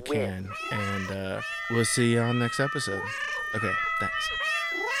however you can, and we'll see you on next episode. Okay, thanks.